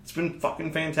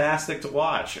fucking fantastic to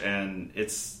watch, and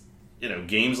it's, you know,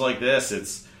 games like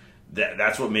this.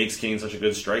 That's what makes Kane such a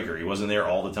good striker. He wasn't there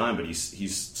all the time, but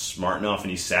he's smart enough and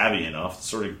he's savvy enough to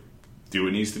sort of do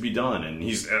what needs to be done, and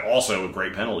he's also a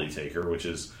great penalty taker, which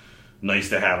is nice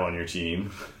to have on your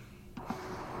team.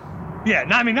 Yeah,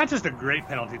 not just a great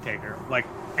penalty taker, like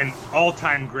an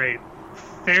all-time great,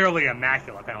 fairly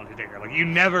immaculate penalty taker. Like, you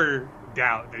never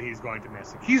doubt that he's going to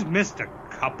miss. He's missed a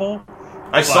couple.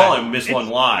 I saw him miss one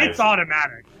live. It's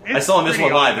automatic. I saw him miss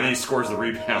one live, and then he scores the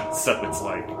rebound. So it's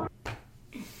like,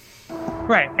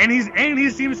 right, and he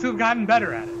seems to have gotten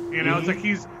better at it. You know, It's like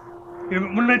he's. You know,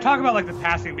 when I talk about like the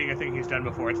passing being a thing he's done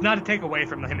before, it's not to take away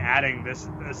from him adding this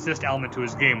assist element to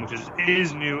his game, which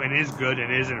is new and is good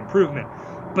and is an improvement.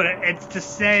 But it's to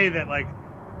say that like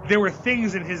there were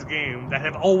things in his game that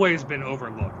have always been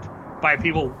overlooked by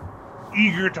people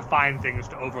eager to find things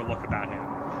to overlook about him.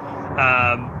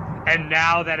 And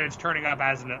now that it's turning up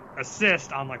as an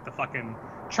assist on like the fucking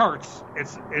charts,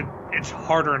 it's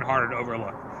harder and harder to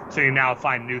overlook. So you now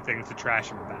find new things to trash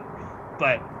him about.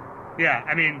 But yeah,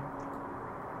 I mean,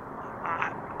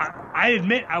 I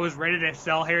admit I was ready to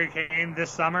sell Harry Kane this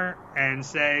summer and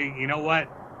say, you know what,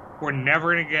 we're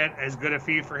never going to get as good a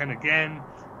fee for him again.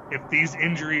 If these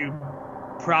injury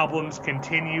problems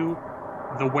continue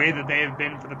the way that they have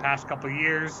been for the past couple of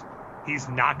years, he's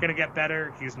not going to get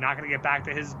better. He's not going to get back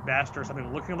to his best or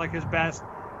something looking like his best.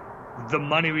 The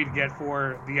money we'd get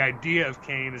for the idea of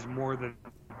Kane is more than,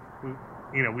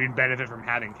 you know, we'd benefit from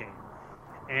having Kane.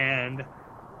 And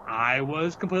I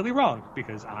was completely wrong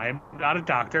because I'm not a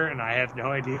doctor and I have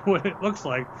no idea what it looks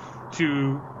like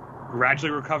to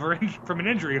gradually recover from an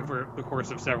injury over the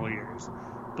course of several years.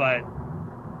 But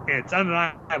it's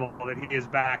undeniable that he is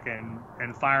back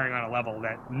and firing on a level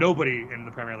that nobody in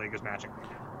the Premier League is matching right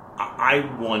now. I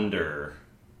wonder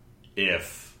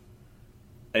if,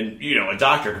 and you know, a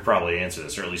doctor could probably answer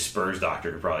this, or at least Spurs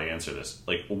doctor could probably answer this.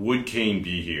 Like, would Kane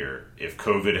be here if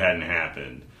COVID hadn't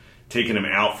happened, taking him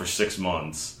out for 6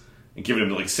 months, and giving him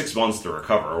like 6 months to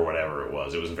recover or whatever it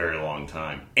was? It was a very long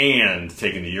time, and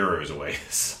taking the Euros away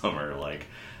this summer. Like,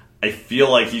 I feel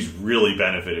like he's really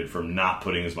benefited from not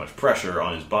putting as much pressure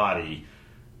on his body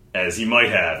as he might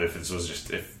have if this was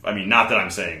just, I mean, not that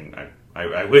I'm saying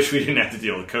I wish we didn't have to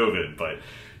deal with COVID, but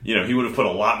you know, he would have put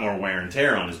a lot more wear and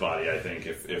tear on his body, I think,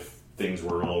 if things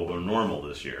were a little bit normal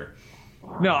this year.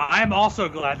 No, I'm also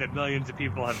glad that millions of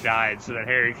people have died so that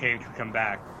Harry Kane can come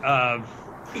back.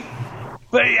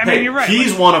 But I mean, you're right.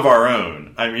 He's one of our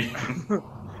own. I mean,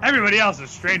 everybody else is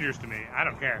strangers to me. I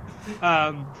don't care.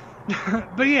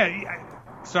 But yeah,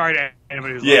 sorry to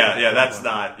anybody who's that's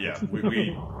not. Yeah, we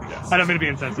yes. I don't mean to be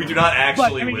insensitive. We do not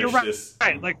actually wish you're right, this.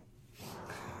 Right, like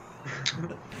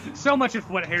so much of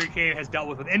what Harry Kane has dealt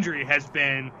with injury has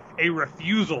been a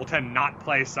refusal to not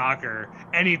play soccer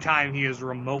anytime he is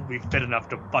remotely fit enough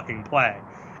to fucking play,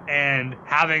 and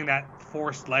having that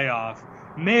forced layoff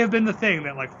may have been the thing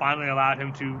that like finally allowed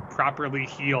him to properly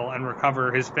heal and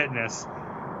recover his fitness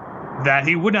that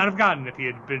he would not have gotten if he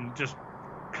had been just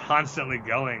constantly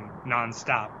going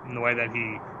nonstop in the way that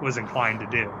he was inclined to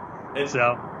do. And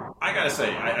so I gotta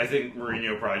say, I think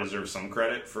Mourinho probably deserves some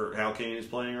credit for how Kane is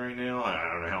playing right now. I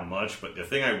don't know how much, but the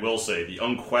thing I will say, the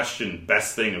unquestioned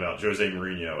best thing about Jose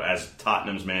Mourinho as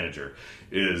Tottenham's manager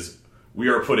is we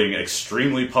are putting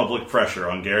extremely public pressure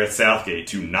on Gareth Southgate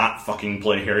to not fucking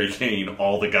play Harry Kane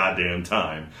all the goddamn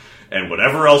time. And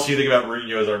whatever else you think about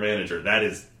Mourinho as our manager, that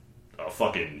is a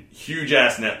fucking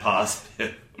huge-ass net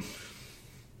positive.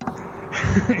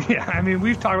 Yeah, I mean,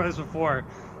 we've talked about this before.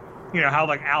 You know, how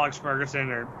like Alex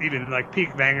Ferguson or even like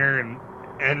Peak Wenger and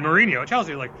Mourinho at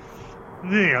Chelsea, like,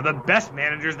 you know, the best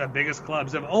managers, the biggest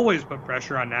clubs have always put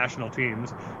pressure on national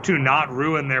teams to not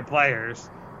ruin their players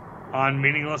on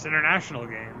meaningless international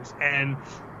games. And,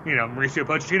 you know, Mauricio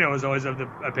Pochettino was always of the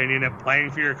opinion that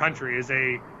playing for your country is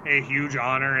a huge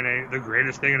honor and the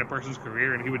greatest thing in a person's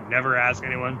career, and he would never ask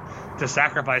anyone to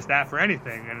sacrifice that for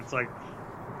anything. And it's like,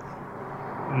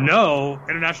 no,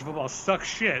 international football sucks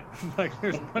shit. Like,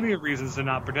 there's plenty of reasons to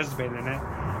not participate in it.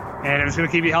 And if it's going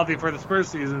to keep you healthy for the Spurs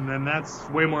season, then that's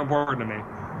way more important to me.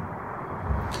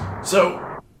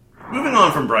 So, moving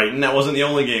on from Brighton, that wasn't the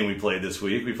only game we played this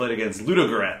week. We played against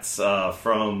Ludogorets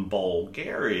from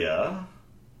Bulgaria.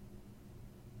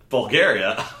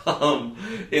 In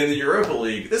the Europa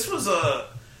League. This was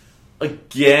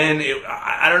again,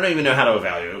 I don't even know how to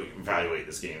evaluate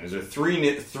this game. It was a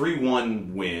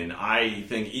 3-1 win. I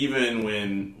think even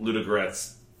when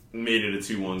Ludogorets made it a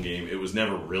 2-1 game, it was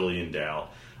never really in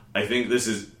doubt. I think this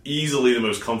is easily the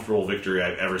most comfortable victory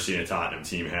I've ever seen a Tottenham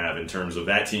team have in terms of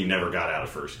that team never got out of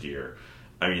first gear.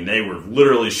 I mean, they were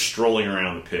literally strolling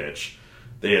around the pitch.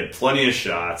 They had plenty of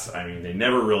shots. I mean, they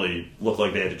never really looked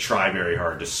like they had to try very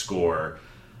hard to score.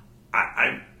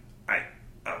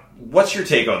 What's your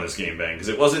take on this game, Ben? Because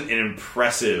it wasn't an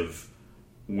impressive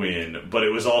win, but it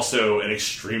was also an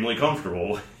extremely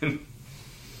comfortable win.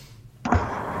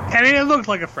 I mean, it looked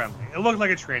like a friendly. It looked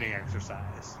like a training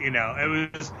exercise. You know,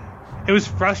 it was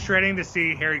frustrating to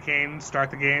see Harry Kane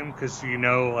start the game because, you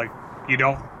know, like, you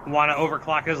don't want to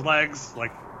overclock his legs.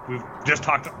 Like, we've just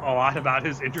talked a lot about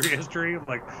his injury history,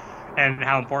 like, and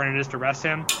how important it is to rest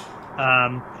him.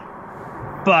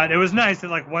 But it was nice that,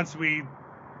 like, once we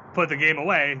put the game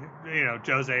away, you know,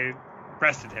 Jose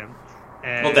rested him.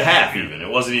 And, well, the half even. It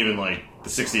wasn't even, like, the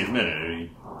 60th minute.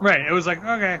 Right. It was like,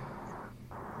 okay,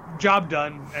 job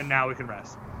done, and now we can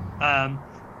rest.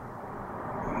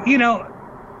 You know,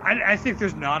 I think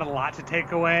there's not a lot to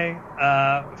take away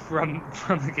from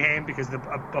the game because the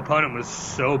opponent was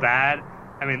so bad.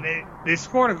 I mean, they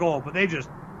scored a goal, but they just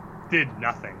did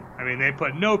nothing. I mean, they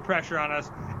put no pressure on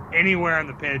us anywhere on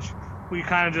the pitch. We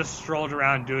kind of just strolled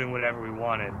around doing whatever we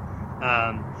wanted.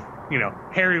 You know,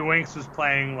 Harry Winks was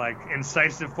playing, like,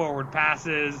 incisive forward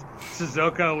passes.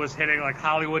 Sissoko was hitting, like,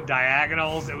 Hollywood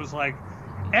diagonals. It was like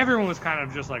everyone was kind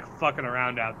of just, like, fucking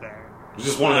around out there. It was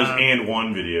just one of those and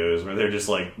one videos where they're just,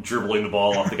 like, dribbling the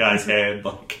ball off the guy's head.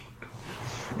 Like,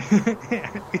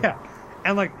 yeah.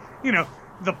 And, like, you know,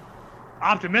 the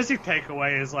optimistic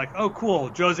takeaway is like, oh, cool,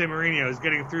 Jose Mourinho is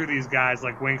getting through these guys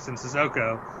like Winks and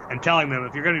Sissoko and telling them,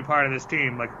 if you're going to be part of this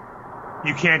team, like,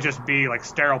 you can't just be, like,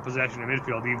 sterile possession in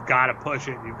midfield. You've got to push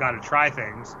it. You've got to try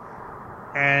things.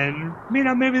 And, you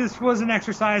know, maybe this was an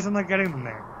exercise in, like, getting them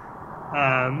there. You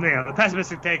know, the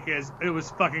pessimistic take is it was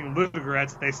fucking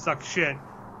Ludogorets. They suck shit.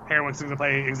 Harry Winks is going to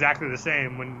play exactly the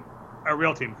same when a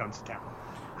real team comes to town.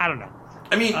 I don't know.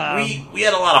 I mean, we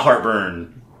had a lot of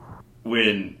heartburn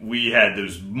when we had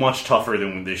those much tougher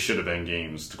than they should have been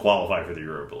games to qualify for the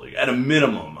Europa League. At a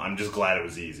minimum, I'm just glad it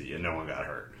was easy and no one got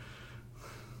hurt.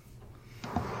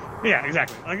 Yeah,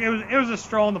 exactly. Like, it was a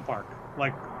stroll in the park.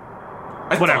 Like,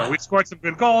 whatever. We scored some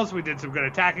good goals. We did some good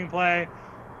attacking play.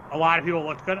 A lot of people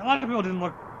looked good. A lot of people didn't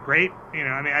look great. You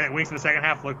know, I mean, I think Winks in the second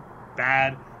half looked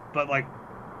bad, but, like,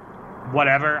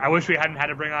 whatever. I wish we hadn't had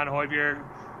to bring on Højbjerg.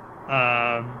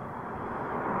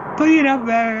 But, you know,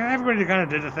 everybody kind of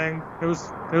did the thing. It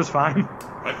was fine.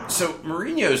 So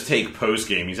Mourinho's take post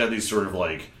game, he's had these sort of,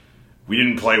 like, we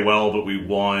didn't play well, but we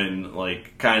won,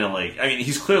 like, kind of like, I mean,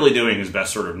 he's clearly doing his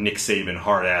best sort of Nick Saban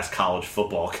hard-ass college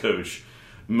football coach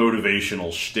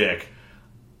motivational shtick.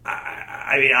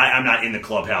 I mean, I'm not in the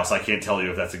clubhouse. I can't tell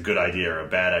you if that's a good idea or a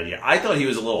bad idea. I thought he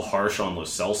was a little harsh on Lo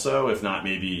Celso, if not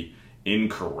maybe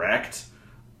incorrect.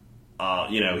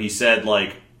 You know, he said,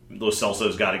 like, Lo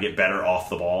Celso's got to get better off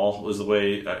the ball, was the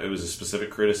way, it was a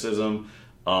specific criticism.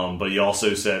 But he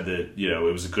also said that, you know,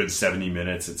 it was a good 70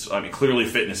 minutes. I mean, clearly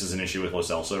fitness is an issue with Lo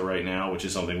Celso right now, which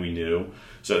is something we knew.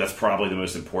 So that's probably the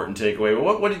most important takeaway.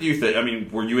 But what did you think? I mean,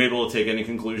 were you able to take any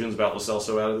conclusions about Lo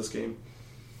Celso out of this game?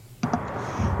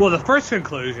 Well, the first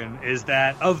conclusion is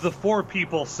that of the 4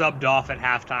 people subbed off at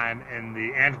halftime in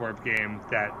the Antwerp game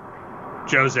that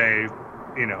Jose,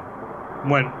 you know,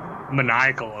 went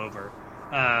maniacal over,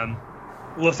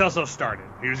 Lo Celso started.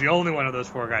 He was the only one of those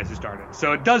 4 guys who started.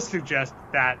 So it does suggest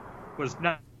that was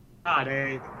not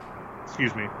a,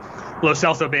 Lo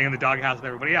Celso being in the doghouse with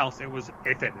everybody else. It was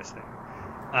a fitness thing,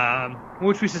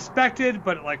 which we suspected.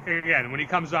 But, like, again, when he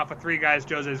comes off with 3 guys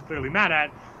Jose is clearly mad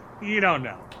at, you don't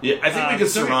know. Yeah, I think we can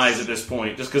surmise at this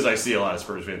point, just because I see a lot of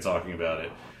Spurs fans talking about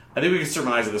it, I think we can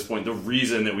surmise at this point the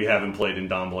reason that we haven't played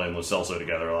Ndombele and Lo Celso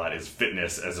together a lot is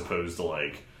fitness as opposed to,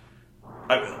 like,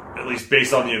 at least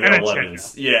based on the available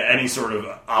evidence, any sort of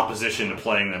opposition to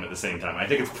playing them at the same time. I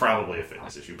think it's probably a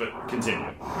fitness issue, but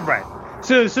continue. Right.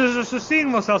 So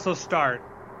seeing Lo Celso start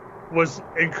was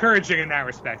encouraging in that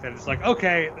respect. That it's like,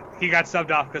 okay, he got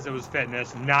subbed off because it was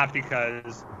fitness, not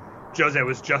because Jose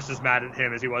was just as mad at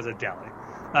him as he was at Dele.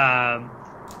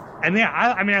 And yeah,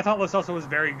 I mean, I thought Lo Celso was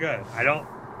very good. I don't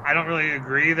really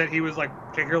agree that he was, like,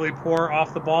 particularly poor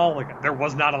off the ball. Like, there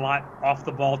was not a lot off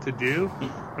the ball to do.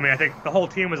 I mean, I think the whole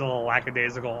team was a little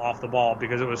lackadaisical off the ball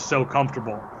because it was so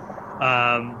comfortable.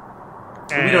 And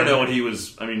we don't know what he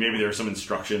was. I mean, maybe there were some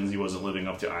instructions he wasn't living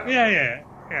up to. I don't know.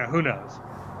 Yeah. Who knows?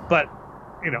 But,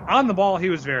 you know, on the ball, he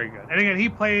was very good. And again, he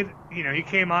played. You know, he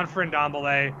came on for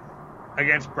Ndombele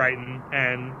against Brighton,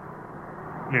 and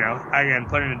again,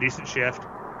 put in a decent shift.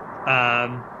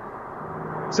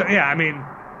 So, yeah, I mean,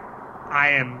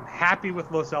 I am happy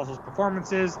with Lo Celso's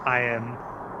performances. I am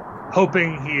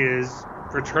hoping he is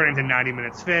returning to 90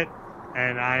 minutes fit,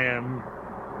 and I am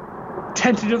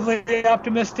tentatively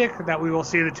optimistic that we will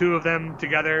see the two of them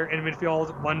together in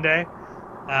midfield one day.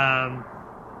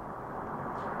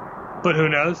 But who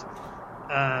knows?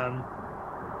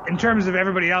 In terms of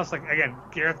everybody else, like, again,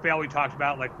 Gareth Bale we talked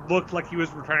about, like, looked like he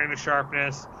was returning to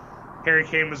sharpness. Harry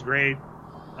Kane was great.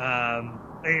 And,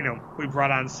 we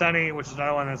brought on Sonny, which is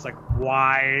another one that's like,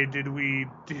 why did we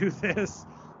do this?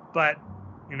 But,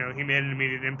 he made an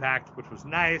immediate impact, which was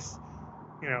nice.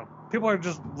 People are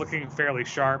just looking fairly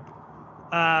sharp.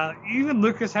 Even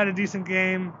Lucas had a decent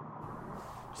game.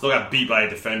 Still got beat by a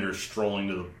defender strolling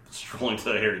to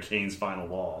Harry Kane's final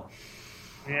ball.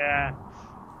 Yeah.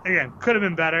 Again, could have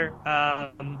been better. I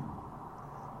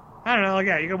don't know. Like,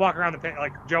 yeah, you could walk around the pit.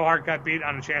 Like, Joe Hart got beat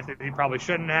on a chance that he probably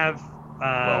shouldn't have.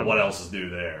 Well, what else is new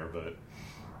there? But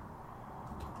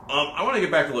I want to get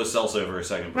back to Lo Celso for a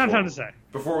second. Not a ton to say.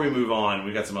 Before we move on,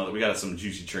 we got some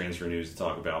juicy transfer news to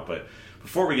talk about. But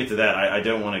before we get to that, I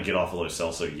don't want to get off of Lo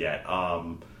Celso yet.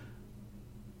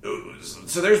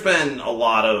 So there's been a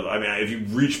lot of, if you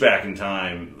reach back in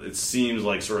time, it seems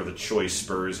like sort of the choice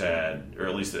Spurs had, or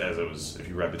at least as it was, if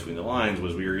you read between the lines,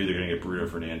 was we were either going to get Bruno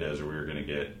Fernandes or we were going to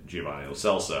get Giovanni Lo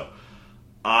Celso.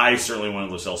 I certainly wanted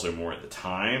Lo Celso more at the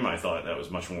time. I thought that was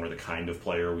much more the kind of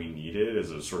player we needed as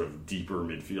a sort of deeper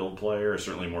midfield player,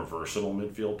 certainly more versatile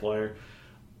midfield player.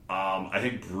 I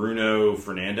think Bruno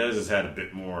Fernandes has had a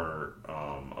bit more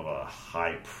of a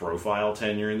high-profile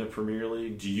tenure in the Premier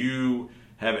League. Do you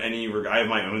have any... I have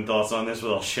my own thoughts on this,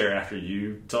 but I'll share after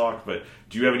you talk. But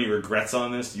do you have any regrets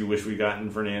on this? Do you wish we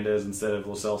gotten Fernandes instead of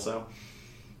Lo Celso?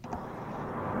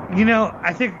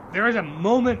 I think there was a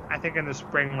moment, in the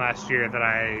spring last year that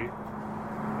I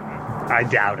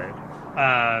doubted.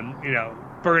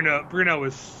 Bruno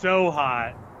was so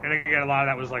hot, and again, a lot of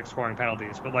that was like scoring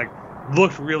penalties, but like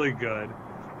looked really good.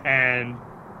 And,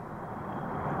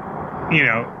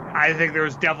 I think there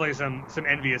was definitely some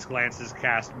envious glances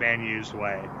cast Man U's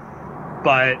way.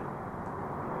 But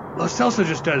Lo Celso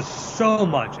just does so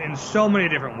much in so many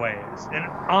different ways. And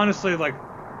honestly, like,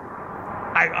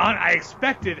 I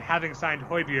expected, having signed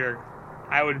Højbjerg,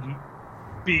 I would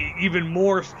be even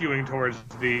more skewing towards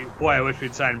I wish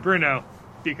we'd signed Bruno,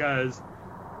 because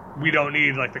we don't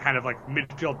need like the kind of like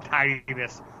midfield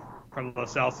tidiness from Lo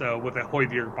Celso with a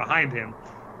Højbjerg behind him.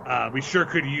 We sure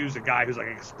could use a guy who's like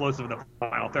explosive in the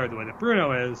final third the way that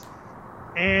Bruno is.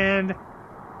 And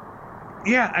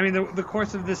yeah, the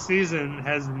course of this season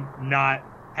has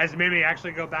made me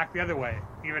actually go back the other way,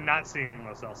 even not seeing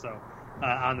Lo Celso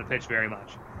on the pitch very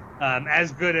much.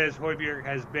 As good as Højbjerg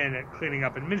has been at cleaning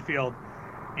up in midfield,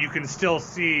 you can still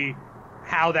see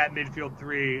how that midfield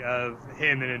three of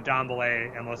him and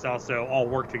Ndombele and Lo Celso all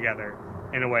work together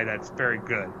in a way that's very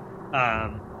good.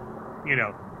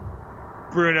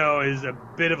 Bruno is a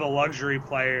bit of a luxury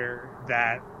player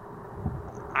that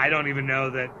I don't even know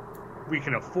that we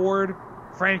can afford,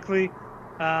 frankly,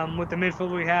 with the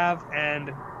midfield we have,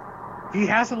 and he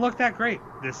hasn't looked that great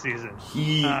this season.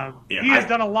 He has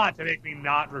done a lot to make me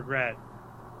not regret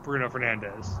Bruno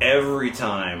Fernandes. Every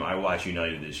time I watch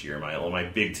United this year, my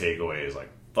big takeaway is like,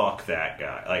 fuck that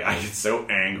guy. Like, I get so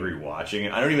angry watching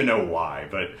it. I don't even know why,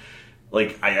 but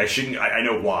like, I shouldn't. I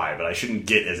know why, but I shouldn't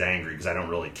get as angry because I don't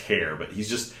really care. But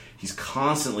he's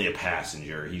constantly a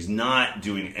passenger. He's not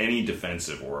doing any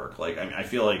defensive work. Like, I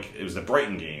feel like it was the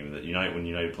Brighton game that when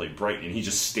United played Brighton, and he's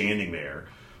just standing there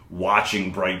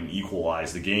watching Brighton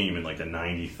equalize the game in like the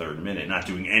 93rd minute, not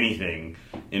doing anything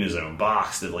in his own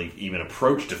box to like even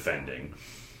approach defending.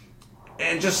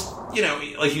 And just,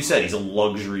 like you said, he's a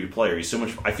luxury player. I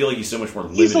feel like he's so much more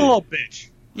limited. He's a little bitch.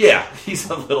 Yeah, he's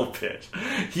a little bitch.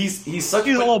 He's a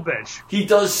little bitch. He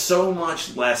does so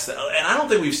much less, and I don't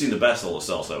think we've seen the best of Lo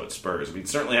Celso at Spurs.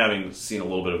 Certainly having seen a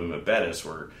little bit of him at Betis,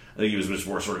 where I think he was much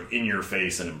more sort of in your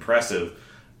face and impressive.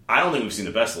 I don't think we've seen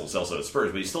the best of Lo Celso at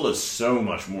Spurs, but he still does so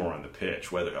much more on the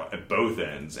pitch, whether at both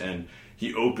ends, and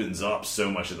he opens up so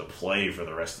much of the play for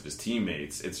the rest of his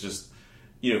teammates. It's just,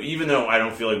 even though I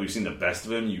don't feel like we've seen the best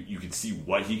of him, you can see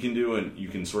what he can do, and you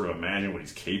can sort of imagine what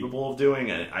he's capable of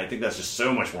doing, and I think that's just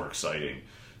so much more exciting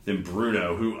than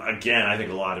Bruno, who, again, I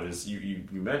think a lot of his, you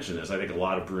mentioned this, I think a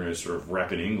lot of Bruno's sort of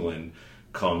rep in England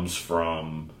comes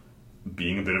from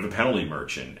being a bit of a penalty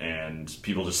merchant, and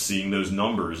people just seeing those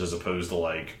numbers as opposed to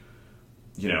like,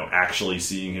 actually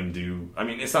seeing him do.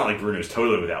 It's not like Bruno's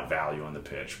totally without value on the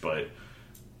pitch, but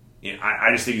I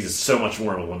just think he's so much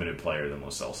more of a limited player than Lo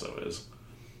Celso is.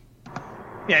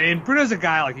 Yeah, I mean, Bruno's a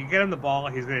guy, like, you get him the ball,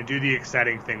 he's going to do the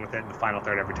exciting thing with it in the final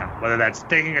third every time. Whether that's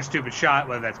taking a stupid shot,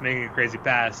 whether that's making a crazy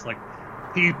pass, like,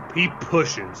 he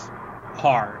pushes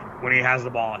hard when he has the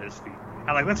ball at his feet.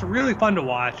 And, like, that's really fun to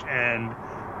watch and,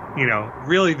 you know,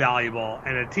 really valuable.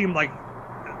 And a team like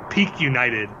Peak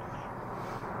United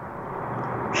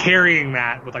carrying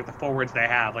that with, like, the forwards they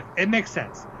have, like, it makes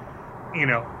sense, you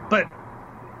know. But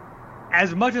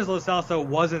as much as Lo Celso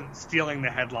wasn't stealing the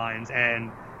headlines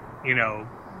and, you know,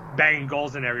 banging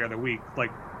goals in every other week,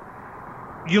 like,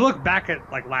 you look back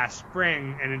at, like, last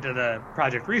spring and into the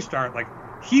Project Restart, like,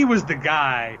 he was the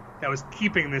guy that was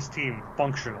keeping this team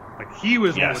functional. Like, he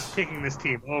was what was taking this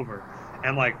team over.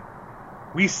 And, like,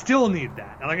 we still need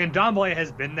that. And, like, Ndombele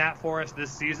has been that for us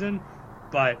this season,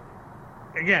 but,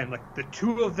 again, like, the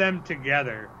two of them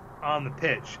together on the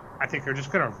pitch, I think are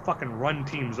just going to fucking run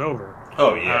teams over.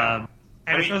 Oh, yeah.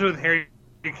 And especially with Harry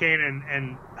Kane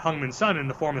and Heung-min Son in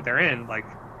the form that they're in, like,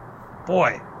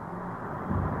 boy,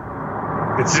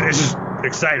 it's just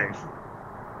exciting.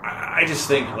 I just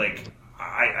think, like,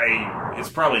 it's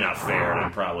probably not fair, and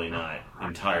I'm probably not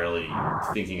entirely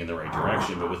thinking in the right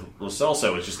direction, but with Lo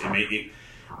Celso, it's just,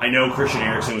 I know Christian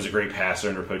Eriksen was a great passer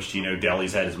under Pochettino,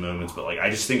 Dele's had his moments, but, like, I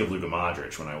just think of Luka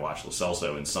Modric when I watch Lo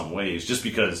Celso in some ways, just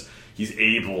because he's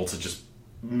able to just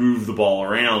move the ball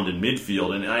around in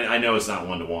midfield, and I know it's not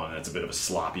one-to-one, that's a bit of a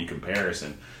sloppy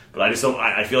comparison, but I just don't,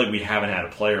 I feel like we haven't had a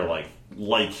player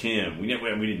like him. We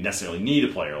didn't necessarily need a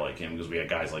player like him because we had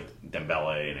guys like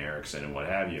Dembele and Eriksen and what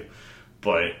have you,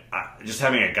 but just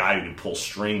having a guy who can pull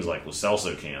strings like Lo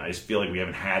Celso can, I just feel like we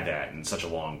haven't had that in such a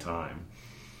long time.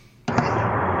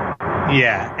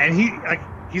 Yeah, and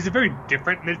he's a very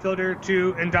different midfielder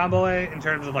to Ndombele in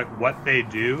terms of, like, what they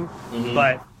do,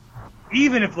 but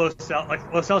even if Lo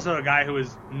Celso, a guy who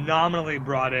was nominally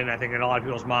brought in, I think, in a lot of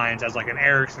people's minds as, like, an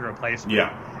Eriksen replacement,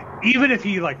 even if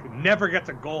he, like, never gets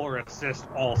a goal or assist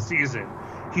all season,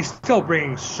 he's still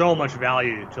bringing so much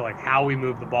value to, like, how we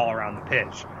move the ball around the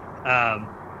pitch,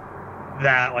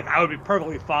 that, like, I would be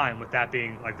perfectly fine with that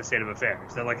being, like, the state of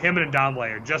affairs. That, like, him and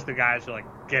Ndombele are just the guys who,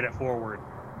 like, get it forward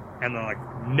and then,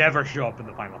 like, never show up in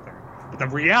the final third. But the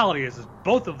reality is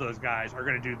both of those guys are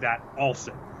going to do that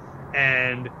also.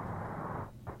 And,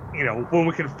 you know, when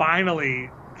we can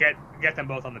finally get them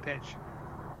both on the pitch,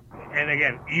 and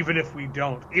again, even if we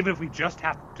just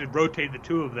have to rotate the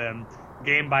two of them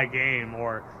game by game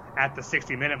or at the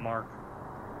 60-minute mark,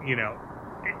 you know,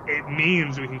 it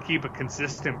means we can keep a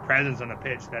consistent presence on the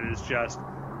pitch that is just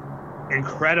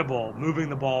incredible, moving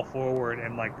the ball forward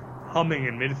and, like, humming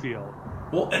in midfield.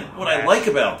 Well, and what I like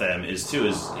about them is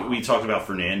we talked about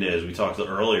Fernandez, we talked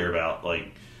earlier about,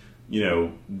 like, you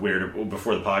know,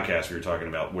 before the podcast we were talking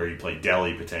about where you play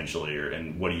Dele potentially,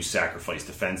 and what do you sacrifice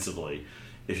defensively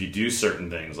if you do certain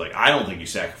things. Like, I don't think you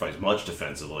sacrifice much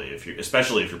defensively,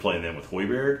 especially if you're playing them with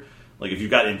Højbjerg. Like, if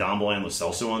you've got Ndombele and Lo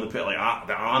Celso on the pit, like,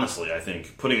 honestly, I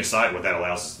think, putting aside what that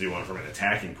allows us to do from an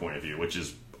attacking point of view, which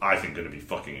is, I think, going to be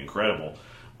fucking incredible,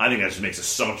 I think that just makes us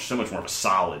so much more of a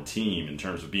solid team in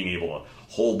terms of being able to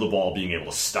hold the ball, being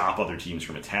able to stop other teams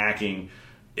from attacking.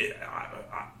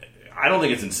 I don't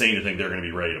think it's insane to think they're going to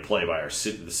be ready to play by the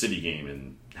City game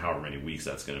in however many weeks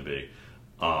that's going to be.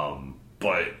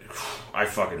 But I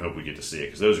fucking hope we get to see it,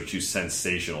 because those are two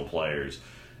sensational players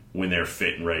when they're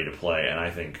fit and ready to play, and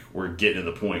I think we're getting to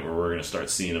the point where we're going to start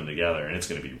seeing them together, and it's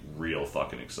going to be real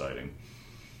fucking exciting.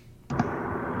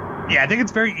 Yeah, I think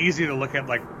it's very easy to look at,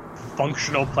 like,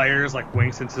 functional players like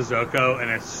Winks and Sissoko and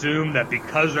assume that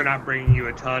because they're not bringing you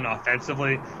a ton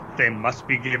offensively, they must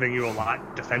be giving you a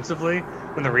lot defensively,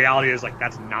 when the reality is, like,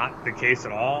 that's not the case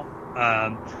at all.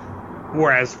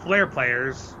 Whereas flair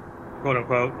players, quote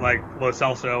unquote, like Lo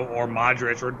Celso or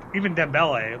Modric or even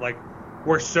Dembele, like,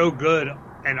 we're so good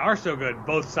and are so good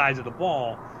both sides of the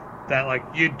ball that, like,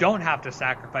 you don't have to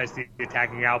sacrifice the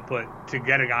attacking output to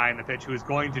get a guy in the pitch who is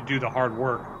going to do the hard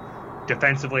work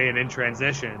defensively and in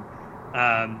transition.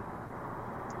 And,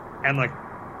 like,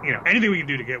 you know, anything we can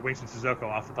do to get Winks and Sissoko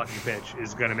off the fucking pitch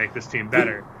is going to make this team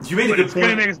better. You made a good point. It's going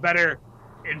to make us better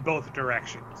in both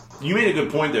directions. You made a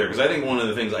good point there, because I think one of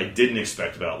the things I didn't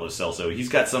expect about Lo Celso, he's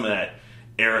got some of that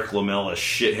Eric Lamela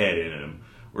shithead in him,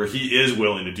 where he is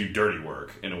willing to do dirty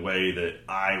work in a way that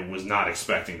I was not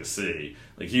expecting to see.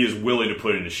 Like, he is willing to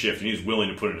put in a shift, and he's willing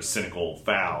to put in a cynical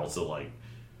foul to, like,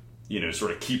 you know,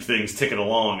 sort of keep things ticking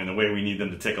along in the way we need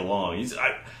them to tick along.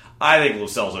 I think Lo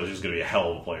Celso is just going to be a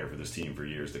hell of a player for this team for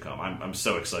years to come. I'm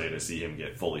so excited to see him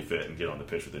get fully fit and get on the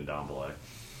pitch with Ndombele.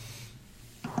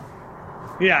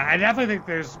 Yeah, I definitely think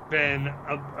there's been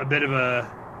a bit of a,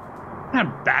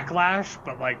 not backlash,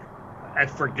 but, like, a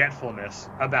forgetfulness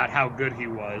about how good he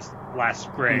was last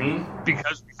spring,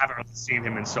 because we haven't really seen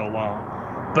him in so long.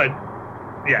 But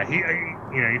yeah,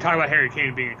 you talk about Harry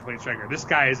Kane being a complete striker. This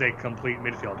guy is a complete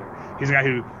midfielder. He's a guy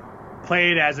who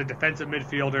played as a defensive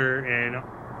midfielder in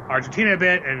Argentina a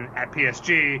bit and at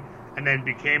PSG, and then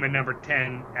became a number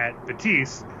 10 at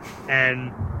Betis,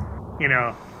 and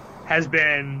has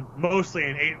been mostly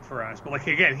an 8 for us. But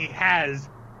again, he has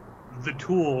the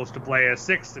tools to play a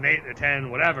 6, an 8, a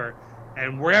 10, whatever,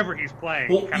 and wherever he's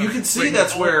playing. Well, you can see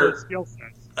that's where.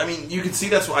 I mean, you can see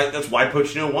that's why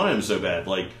Pochettino wanted him so bad.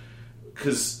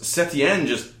 Because Setien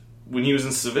just, when he was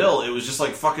in Seville, it was just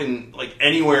fucking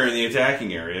anywhere in the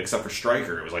attacking area except for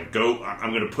striker. It was go,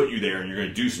 I'm going to put you there and you're going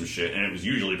to do some shit, and it was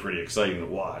usually pretty exciting to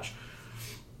watch.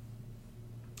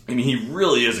 I mean, he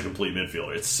really is a complete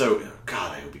midfielder. It's so,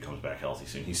 God, I hope he comes back healthy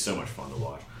soon. He's so much fun to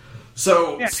watch.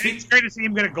 So yeah, it's great to see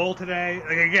him get a goal today.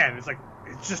 Again,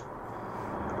 it's just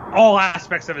all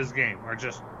aspects of his game are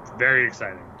just very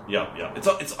exciting. Yeah.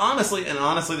 It's honestly,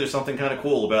 there's something kind of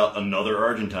cool about another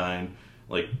Argentine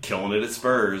killing it at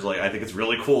Spurs. I think it's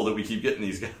really cool that we keep getting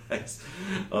these guys.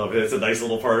 It's a nice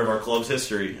little part of our club's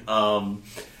history.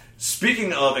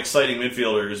 Speaking of exciting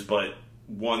midfielders, but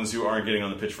ones who aren't getting on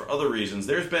the pitch for other reasons,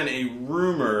 there's been a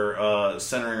rumor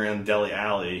centering around Dele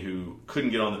Alli, who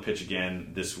couldn't get on the pitch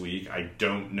again this week. I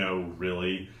don't know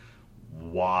really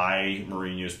why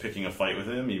Mourinho's picking a fight with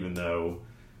him, even though,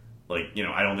 I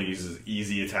don't think he's as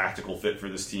easy a tactical fit for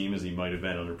this team as he might have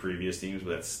been under previous teams,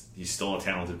 but he's still a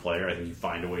talented player. I think you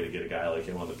find a way to get a guy like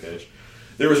him on the pitch.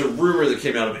 There was a rumor that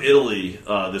came out of Italy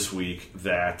this week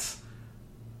that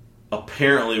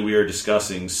apparently we are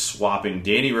discussing swapping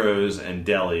Danny Rose and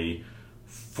Dele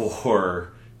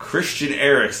for Christian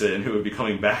Eriksen, who would be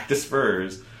coming back to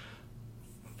Spurs,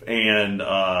 and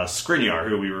Skriniar,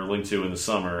 who we were linked to in the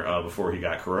summer before he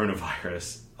got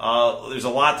coronavirus. There's a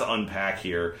lot to unpack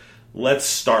here. Let's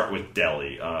start with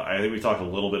Dele. I think we talked a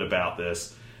little bit about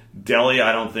this. Dele,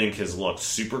 I don't think, has looked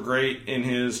super great in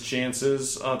his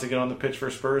chances to get on the pitch for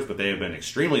Spurs, but they have been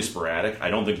extremely sporadic. I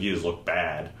don't think he has looked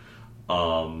bad.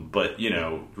 But,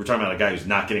 we're talking about a guy who's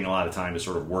not getting a lot of time to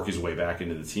sort of work his way back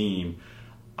into the team.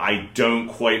 I don't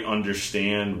quite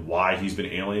understand why he's been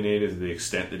alienated to the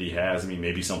extent that he has. I mean,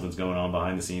 maybe something's going on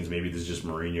behind the scenes. Maybe this is just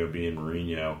Mourinho being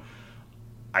Mourinho.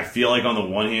 I feel like on the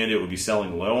one hand it would be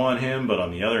selling low on him, but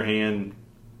on the other hand,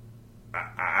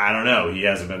 I don't know. He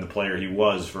hasn't been the player he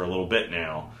was for a little bit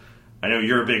now. I know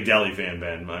you're a big Dele fan,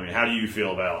 Ben. I mean, how do you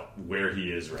feel about where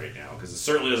he is right now? Because it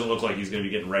certainly doesn't look like he's going to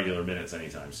be getting regular minutes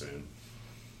anytime soon.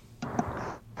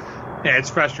 Yeah, it's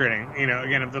frustrating.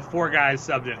 Again, of the 4 guys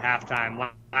subbed at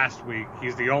halftime last week,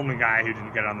 he's the only guy who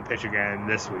didn't get on the pitch again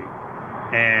this week.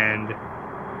 And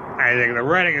I think the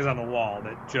writing is on the wall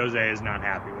that Jose is not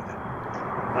happy with him.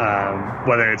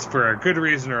 Whether it's for a good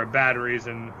reason or a bad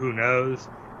reason, who knows?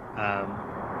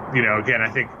 Again, I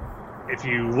think if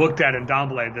you looked at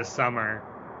Ndombele this summer,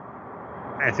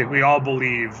 I think we all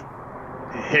believed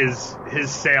his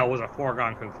sale was a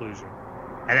foregone conclusion.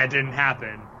 And that didn't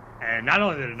happen. And not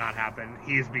only did it not happen,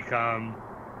 he's become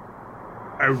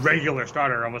a regular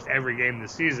starter almost every game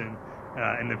this season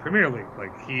in the Premier League.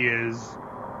 He is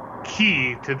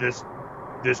key to this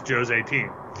Jose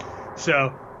team. So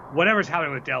whatever's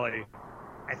happening with Dele,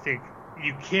 I think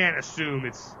you can't assume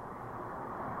it's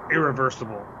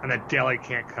irreversible and that Dele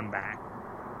can't come back.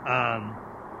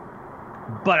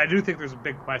 But I do think there's a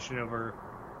big question over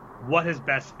what his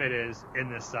best fit is in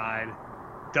this side.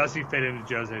 Does he fit into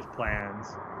Jose's plans?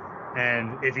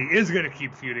 And if he is going to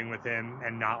keep feuding with him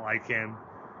and not like him,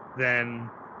 then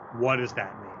what does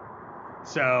that mean?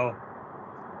 So,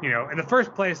 in the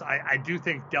first place, I do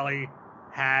think Dele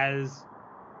has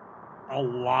a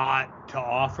lot to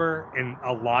offer in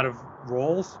a lot of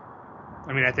roles.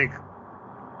 I mean, I think,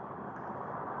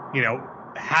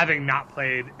 having not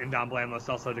played Ndombele and Lo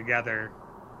Celso together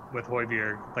with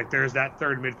Højbjerg, there's that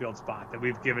third midfield spot that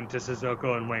we've given to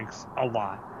Sissoko and Winks a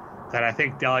lot, that I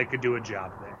think Dele could do a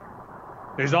job there.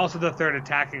 There's also the third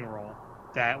attacking role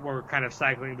that we're kind of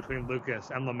cycling between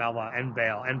Lucas and Lamela and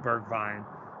Bale and Bergwijn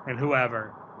and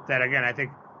whoever, that again, I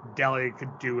think Dele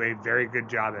could do a very good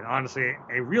job in. Honestly,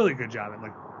 a really good job in.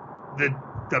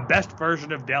 The best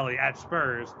version of Dele at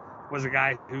Spurs was a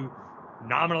guy who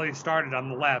nominally started on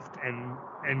the left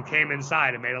and came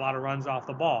inside and made a lot of runs off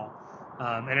the ball.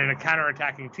 And in a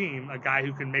counter-attacking team, a guy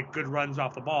who can make good runs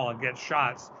off the ball and get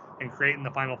shots and create in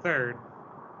the final third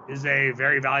is a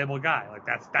very valuable guy.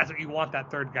 That's what you want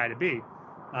that third guy to be.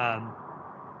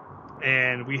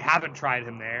 And we haven't tried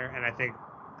him there, and I think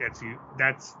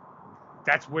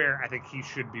that's where I think he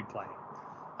should be playing.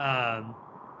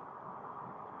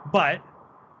 But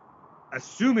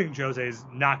assuming Jose is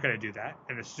not going to do that,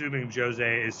 and assuming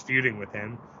Jose is feuding with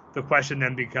him, the question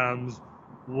then becomes,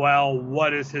 well,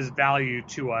 what is his value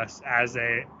to us as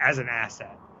an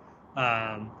asset?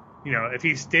 If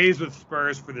he stays with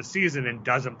Spurs for the season and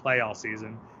doesn't play all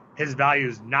season, his value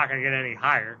is not going to get any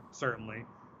higher, certainly.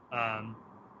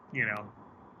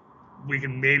 We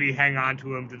can maybe hang on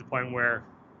to him to the point where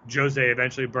Jose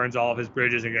eventually burns all of his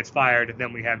bridges and gets fired, and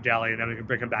then we have Dele, and then we can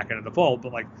bring him back into the fold.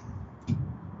 But,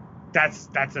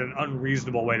 that's an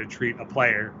unreasonable way to treat a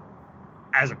player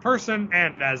as a person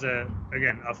and as a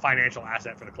financial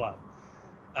asset for the club.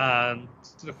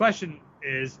 So the question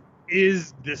is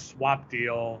this swap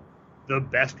deal the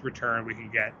best return we can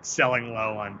get selling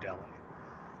low on Dele?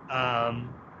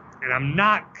 And I'm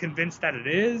not convinced that it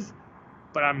is,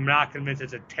 but I'm not convinced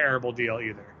it's a terrible deal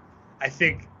either. I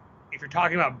think if you're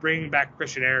talking about bringing back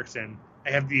Christian Eriksen,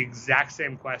 I have the exact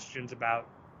same questions about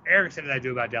Eriksen as I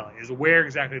do about Dele. Is where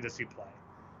exactly does he play?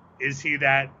 Is he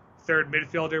that third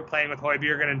midfielder playing with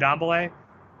Højbjerg and Ndombele?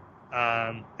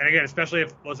 And again, especially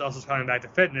if Lo Celso's coming back to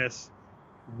fitness,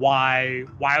 why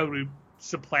would we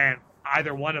supplant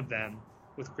either one of them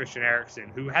with Christian Eriksen,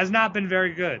 who has not been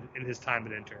very good in his time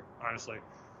at Inter, honestly?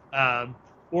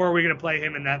 Or are we going to play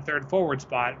him in that third forward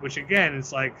spot, which again,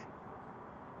 it's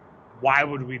why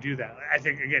would we do that? I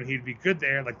think, again, he'd be good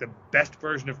there. The best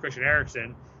version of Christian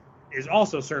Eriksen is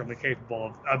also certainly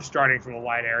capable of starting from a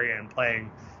wide area and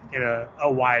playing in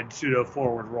a wide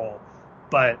pseudo-forward role.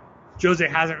 But Jose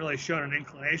hasn't really shown an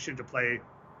inclination to play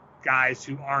guys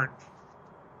who aren't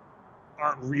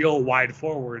real wide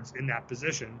forwards in that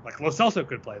position. Lo Celso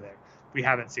could play there. We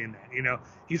haven't seen that.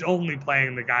 He's only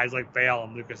playing the guys like Bale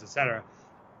and Lucas, etc.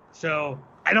 So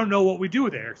I don't know what we do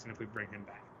with Eriksen if we bring him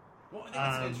back. Well, I think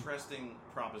it's an interesting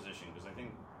proposition because I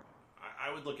think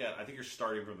I would look at. I think you're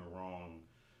starting from the wrong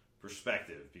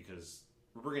perspective because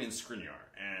we're bringing in Skriniar,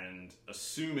 and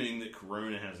assuming that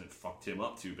Corona hasn't fucked him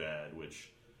up too bad,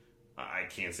 which I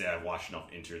can't say I've watched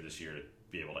enough Inter this year to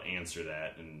be able to answer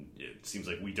that, and it seems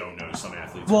like we don't know some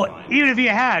athletes. Well, even if he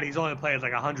had, he's only played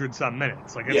 100-some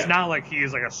minutes. It's not like he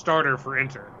is a starter for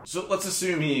Inter. So let's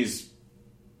assume he's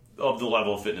of the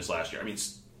level of fitness last year. I mean,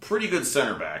 pretty good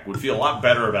center back. Would feel a lot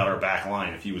better about our back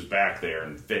line if he was back there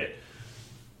and fit.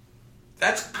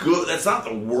 That's good. That's not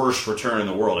the worst return in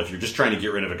the world if you're just trying to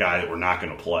get rid of a guy that we're not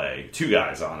going to play. Two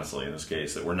guys, honestly, in this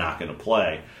case, that we're not going to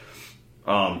play.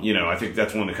 I think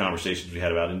that's one of the conversations we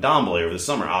had about Ndombele over the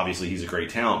summer. Obviously, he's a great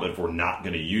talent, but if we're not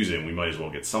going to use him, we might as well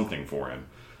get something for him.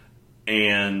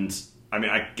 And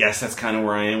I guess that's kind of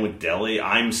where I am with Dele.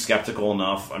 I'm skeptical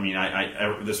enough.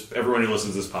 Everyone who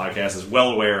listens to this podcast is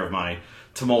well aware of my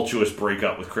tumultuous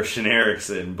breakup with Christian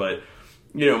Eriksen, but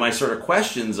my sort of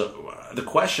questions. The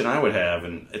question I would have,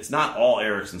 and it's not all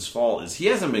Eriksen's fault, is he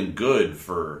hasn't been good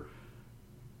for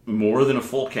more than a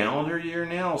full calendar year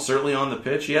now, certainly on the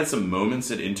pitch. He had some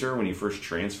moments at Inter when he first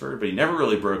transferred, but he never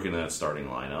really broke into that starting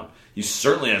lineup. He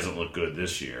certainly hasn't looked good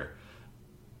this year.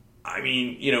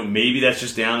 Maybe that's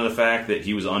just down to the fact that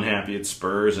he was unhappy at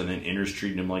Spurs and then Inter's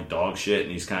treating him like dog shit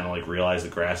and he's kind of realized the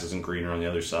grass isn't greener on the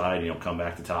other side and he'll come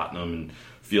back to Tottenham and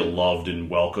feel loved and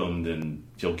welcomed and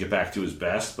he'll get back to his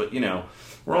best. But,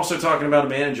 we're also talking about a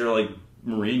manager like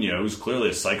Mourinho who's clearly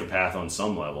a psychopath on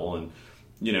some level, and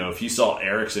if he saw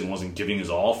Eriksen wasn't giving his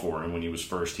all for him when he was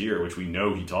first here, which we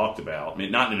know he talked about,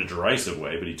 not in a derisive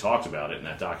way, but he talked about it in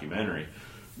that documentary,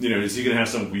 is he going to have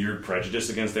some weird prejudice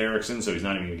against Eriksen, so he's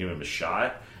not even going to give him a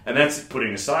shot? And that's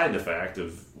putting aside the fact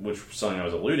of, which something I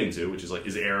was alluding to, which is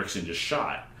is Eriksen just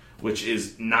shot? Which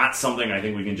is not something I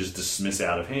think we can just dismiss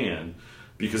out of hand,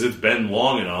 because it's been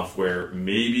long enough where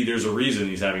maybe there's a reason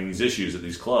he's having these issues at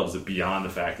these clubs that beyond the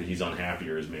fact that he's unhappy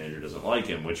or his manager doesn't like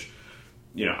him, which,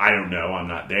 I don't know. I'm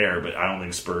not there, but I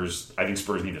think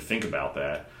Spurs need to think about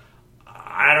that.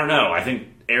 I don't know. I think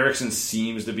Eriksen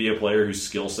seems to be a player whose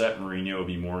skill set Mourinho would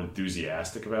be more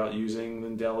enthusiastic about using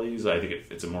than Dele's. I think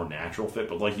it's a more natural fit,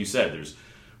 but like you said, there's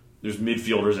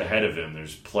midfielders ahead of him.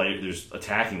 There's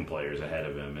attacking players ahead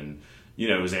of him, and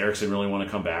does Eriksen really want to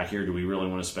come back here? Do we really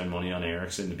want to spend money on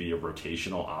Eriksen to be a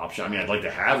rotational option? I'd like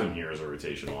to have him here as a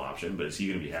rotational option, but is he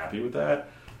going to be happy with that?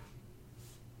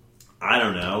 I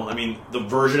don't know. The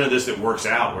version of this that works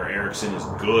out where Eriksen is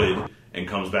good and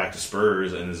comes back to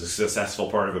Spurs and is a successful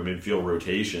part of a midfield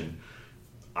rotation,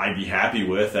 I'd be happy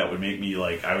with. That would make me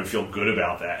I would feel good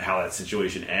about that, how that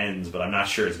situation ends, but I'm not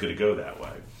sure it's going to go that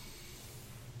way.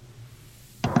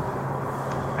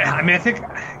 I think,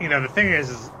 the thing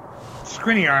is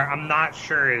Skriniar, I'm not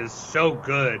sure is so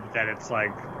good that it's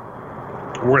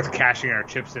worth cashing our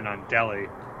chips in on Dele.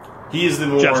 He is the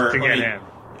more just to get him.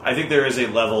 I think there is a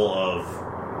level of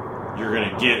you're going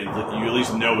to get. You at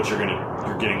least know what you're getting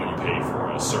what you pay for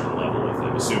at a certain level with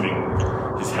him, assuming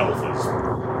his health is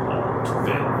all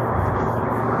fit.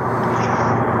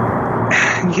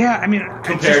 Yeah, I mean,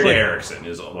 compared to Eriksson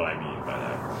is what I mean by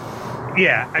that.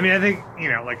 Yeah, I mean, I think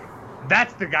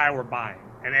that's the guy we're buying,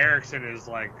 and Eriksson is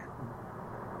like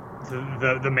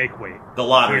the make weight. The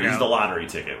lottery, he's the lottery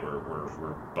ticket we're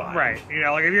buying. Right,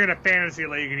 like if you're in a fantasy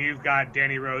league and you've got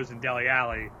Danny Rose and Dele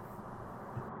Alli,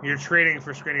 you're trading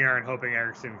for Skriniar and hoping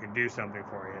Eriksson can do something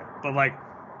for you. But like,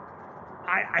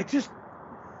 I just.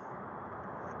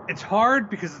 It's hard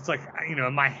because it's like,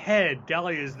 in my head,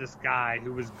 Dele is this guy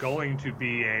who was going to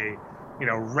be a,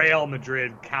 Real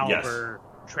Madrid caliber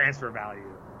transfer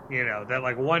value. That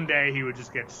like one day he would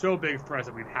just get so big for us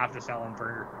that we'd have to sell him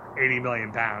for 80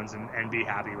 million pounds and be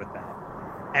happy with that.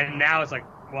 And now it's like,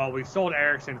 well, we sold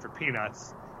Eriksson for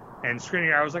peanuts, and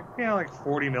Skriniar was like, like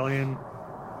 40 million,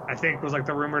 I think was like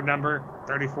the rumored number,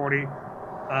 30, 40.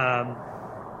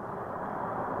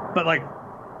 But like,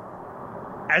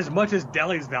 as much as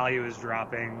Dele's value is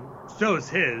dropping, so is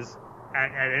his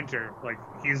at Inter. Like,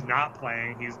 he's not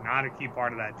playing. He's not a key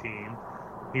part of that team.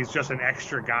 He's just an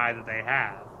extra guy that they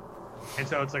have. And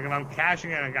so it's like, if I'm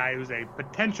cashing in a guy who's a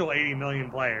potential 80 million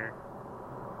player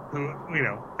who,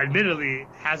 admittedly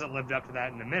hasn't lived up to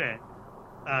that in a minute,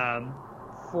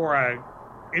 for a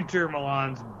Inter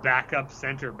Milan's backup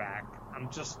center back, I'm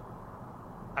just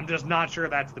not sure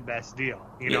that's the best deal.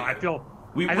 I feel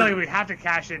like we have to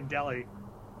cash in Dele.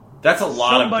 That's a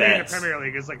lot of bets. Somebody in the Premier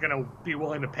League is like going to be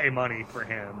willing to pay money for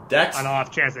him on an off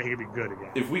chance that he could be good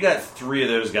again. If we got 3 of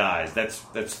those guys, that's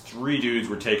 3 dudes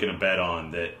we're taking a bet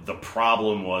on that the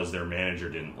problem was their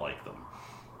manager didn't like them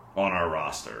on our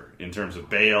roster in terms of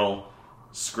Bale,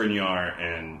 Skriniar,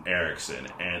 and Eriksson,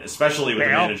 and especially with a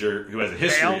manager who has a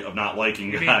history of not liking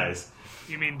guys.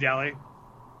 You mean Dele?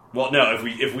 Well, no.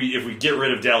 If we get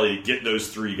rid of Dele, get those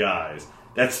 3 guys.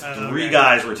 That's 3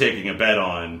 guys we're taking a bet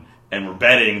on. And we're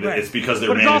betting that it's because their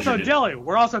manager. But it's also Dele.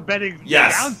 We're also betting the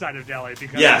downside of Dele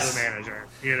because of the manager.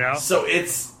 So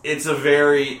it's a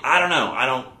very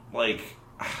I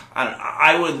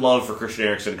would love for Christian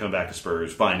Eriksen to come back to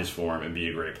Spurs, find his form, and be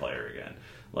a great player again.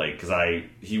 Like, because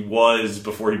he was,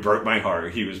 before he broke my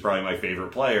heart, he was probably my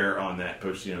favorite player on that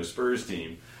Pochettino Spurs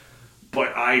team.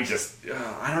 But I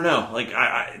don't know.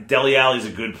 Like, Dele Alli's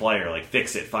a good player. Like,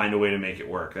 fix it, find a way to make it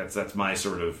work. That's my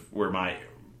sort of where my.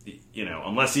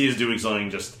 Unless he is doing something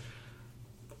just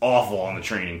awful on the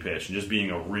training pitch and just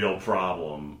being a real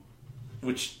problem,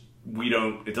 which we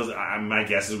don't. It doesn't. My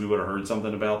guess is we would have heard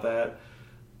something about that.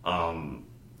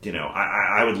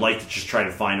 I would like to just try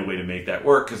to find a way to make that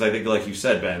work because I think, like you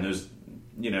said, Ben, there's,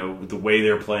 the way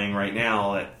they're playing right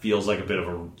now, that feels like a bit of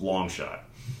a long shot.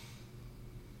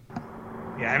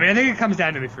 Yeah, I mean, I think it comes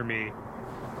down to for me,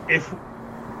 if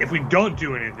we don't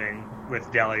do anything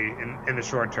with Dele in the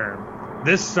short term.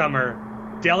 This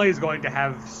summer, Dele is going to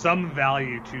have some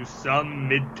value to some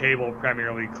mid-table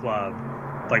Premier League club.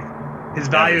 Like, his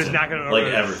value is not going to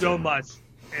erode so much.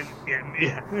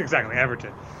 Yeah, exactly,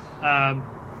 Everton.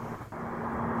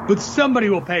 But somebody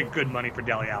will pay good money for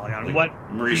Dele Alli on what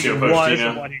Mauricio he was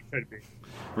and what he could be.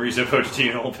 Mauricio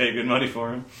Pochettino will pay good money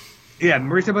for him. Yeah,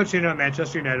 Mauricio Pochettino at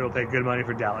Manchester United will pay good money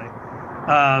for Dele.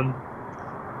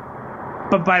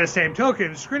 But by the same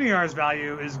token, Skriniar's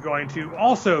value is going to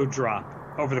also drop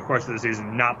over the course of the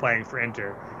season, not playing for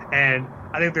Inter. And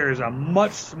I think there is a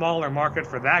much smaller market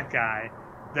for that guy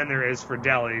than there is for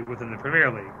Dele within the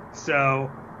Premier League. So,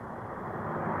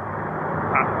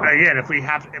 again,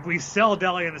 if we sell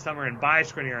Dele in the summer and buy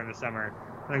Skriniar in the summer,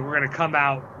 I think we're going to come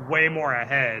out way more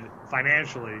ahead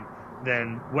financially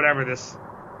than whatever this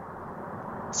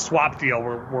swap deal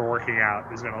we're working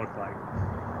out is going to look like.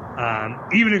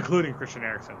 Even including Christian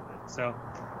Eriksen. So,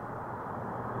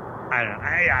 I don't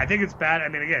know. I think it's bad. I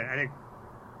mean, again, I think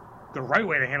the right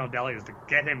way to handle Dele is to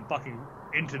get him fucking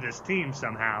into this team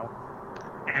somehow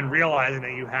and realizing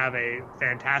that you have a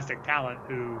fantastic talent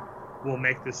who will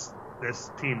make this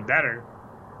team better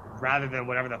rather than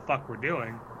whatever the fuck we're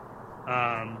doing.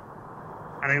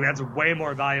 I think that's way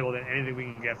more valuable than anything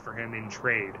we can get for him in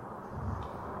trade.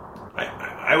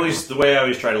 The way I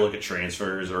always try to look at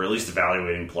transfers, or at least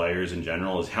evaluating players in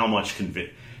general, is how much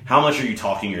are you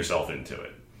talking yourself into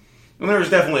it? And there was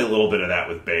definitely a little bit of that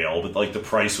with Bale, but like the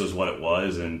price was what it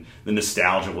was, and the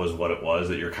nostalgia was what it was,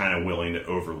 that you're kind of willing to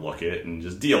overlook it and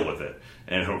just deal with it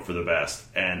and hope for the best.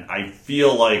 And I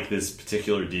feel like this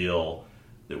particular deal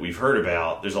that we've heard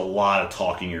about, there's a lot of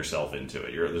talking yourself into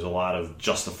it. There's a lot of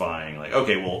justifying, like,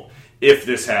 okay, well, if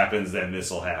this happens, then this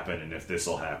will happen, and if this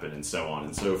will happen, and so on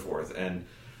and so forth. And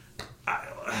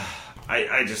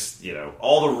I just,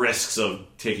 all the risks of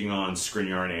taking on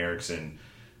Skriniar and Eriksson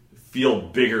feel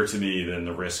bigger to me than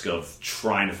the risk of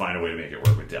trying to find a way to make it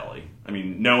work with Dele. I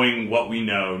mean, knowing what we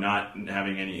know, not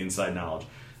having any inside knowledge,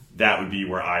 that would be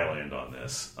where I land on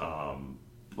this.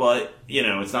 But,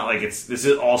 it's not like this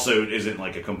is also isn't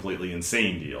like a completely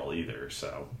insane deal either,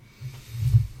 so.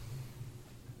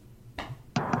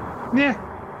 Yeah.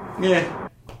 Yeah.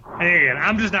 And again,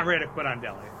 I'm just not ready to quit on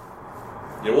Delhi.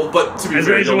 Yeah, well, but to be As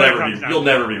fair, easy you'll as it comes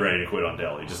never down. be ready to quit on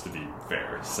Delhi, just to be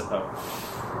fair, so.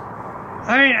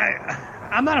 I mean,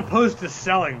 I'm not opposed to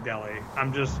selling Delhi.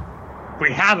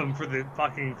 We have him for the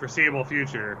fucking foreseeable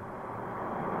future.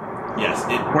 Yes,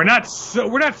 We're not so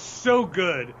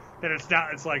good that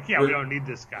it's like, we don't need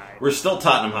this guy. we're still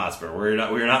Tottenham Hotspur. We're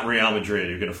not Real Madrid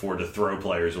who can afford to throw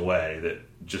players away that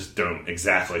just don't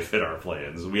exactly fit our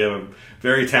plans. We have a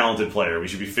very talented player. We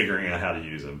should be figuring out how to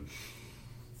use him.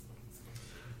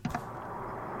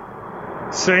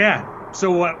 So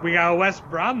what? We got West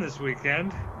Brom this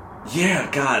weekend.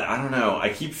 Yeah, God, I don't know. I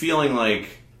keep feeling like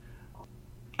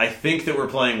I think that we're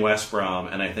playing West Brom,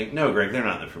 and I think no, Greg, they're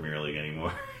not in the Premier League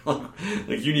anymore.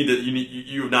 Like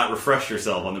you have not refreshed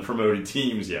yourself on the promoted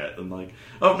teams yet. And like,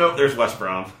 oh no, there's West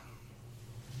Brom.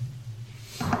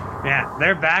 Yeah,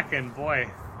 they're back, and boy,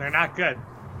 they're not good.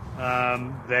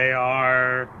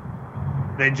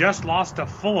 They just lost to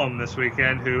Fulham this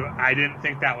weekend, who I didn't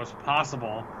think that was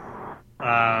possible.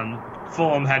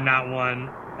 Fulham had not won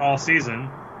all season,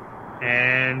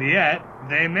 and yet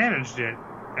they managed it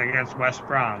against West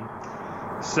Brom.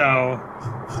 So,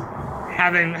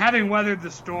 having weathered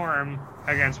the storm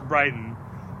against Brighton,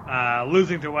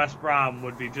 losing to West Brom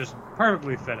would be just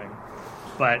perfectly fitting.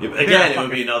 But again, it would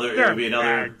be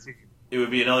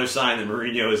another sign that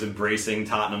Mourinho is embracing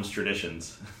Tottenham's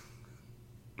traditions.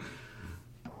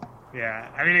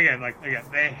 Yeah, I mean, again,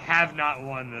 they have not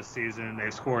won this season.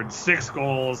 They've scored 6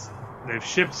 goals. They've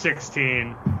shipped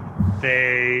 16.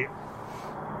 They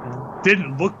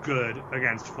didn't look good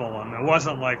against Fulham. It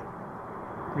wasn't like,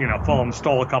 Fulham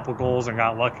stole a couple goals and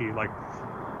got lucky. Like,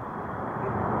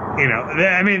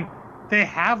 they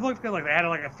have looked good. Like, they had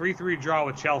like a 3-3 draw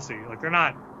with Chelsea. Like, they're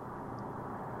not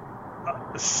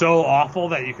so awful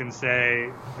that you can say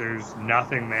there's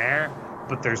nothing there.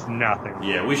 But there's nothing.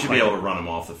 Yeah, we should be able to run them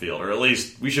off the field, or at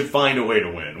least we should find a way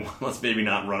to win. Let's maybe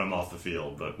not run them off the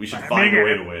field, but we should find a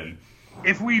way to win.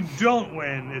 If we don't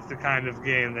win, it's the kind of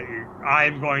game that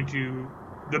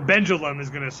the pendulum is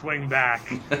going to swing back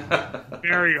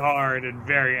very hard and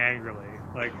very angrily.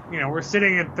 Like, we're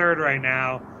sitting in third right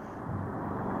now.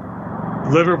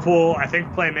 Liverpool, I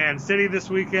think, play Man City this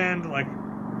weekend. Like,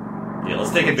 yeah,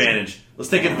 let's take advantage. Let's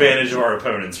take advantage of our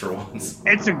opponents for once.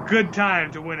 It's a good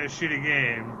time to win a shitty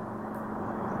game.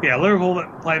 Yeah, Liverpool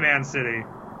play Man City.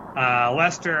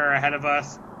 Leicester are ahead of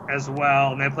us as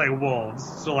well, and they play Wolves.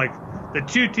 So, like, the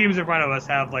two teams in front of us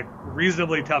have, like,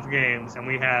 reasonably tough games, and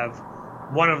we have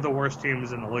one of the worst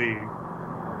teams in the league.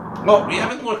 Well, we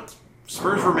haven't looked.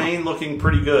 Spurs remain looking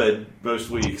pretty good most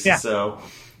weeks, so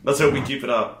let's hope we keep it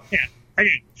up. Yeah,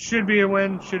 again, should be a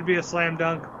win, should be a slam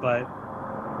dunk, but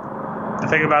the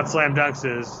thing about slam dunks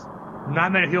is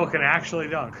not many people can actually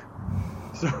dunk.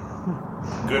 So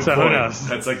Good so point. Who knows?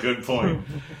 That's a good point.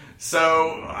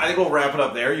 So I think we'll wrap it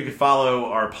up there. You can follow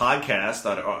our podcast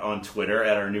on Twitter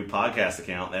at our new podcast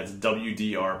account. That's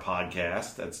WDR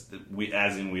Podcast. That's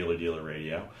as in Wheeler Dealer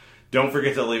Radio. Don't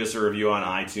forget to leave us a review on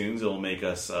iTunes. It'll make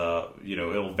us,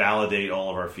 it'll validate all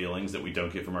of our feelings that we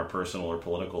don't get from our personal or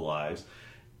political lives.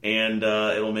 And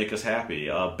it'll make us happy.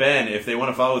 Ben, if they want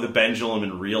to follow the pendulum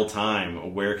in real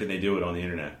time, where can they do it on the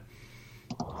internet?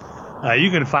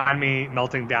 You can find me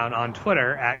melting down on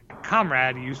Twitter at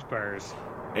Comrade U Spurs.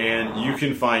 And you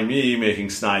can find me making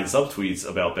snide subtweets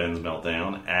about Ben's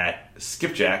meltdown at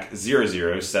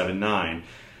Skipjack0079.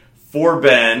 For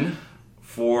Ben,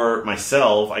 for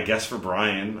myself, I guess for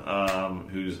Brian,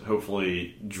 who's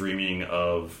hopefully dreaming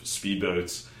of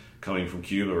speedboats coming from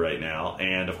Cuba right now.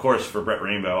 And, of course, for Brett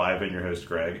Rainbow, I've been your host,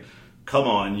 Greg. Come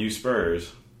on, you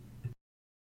Spurs.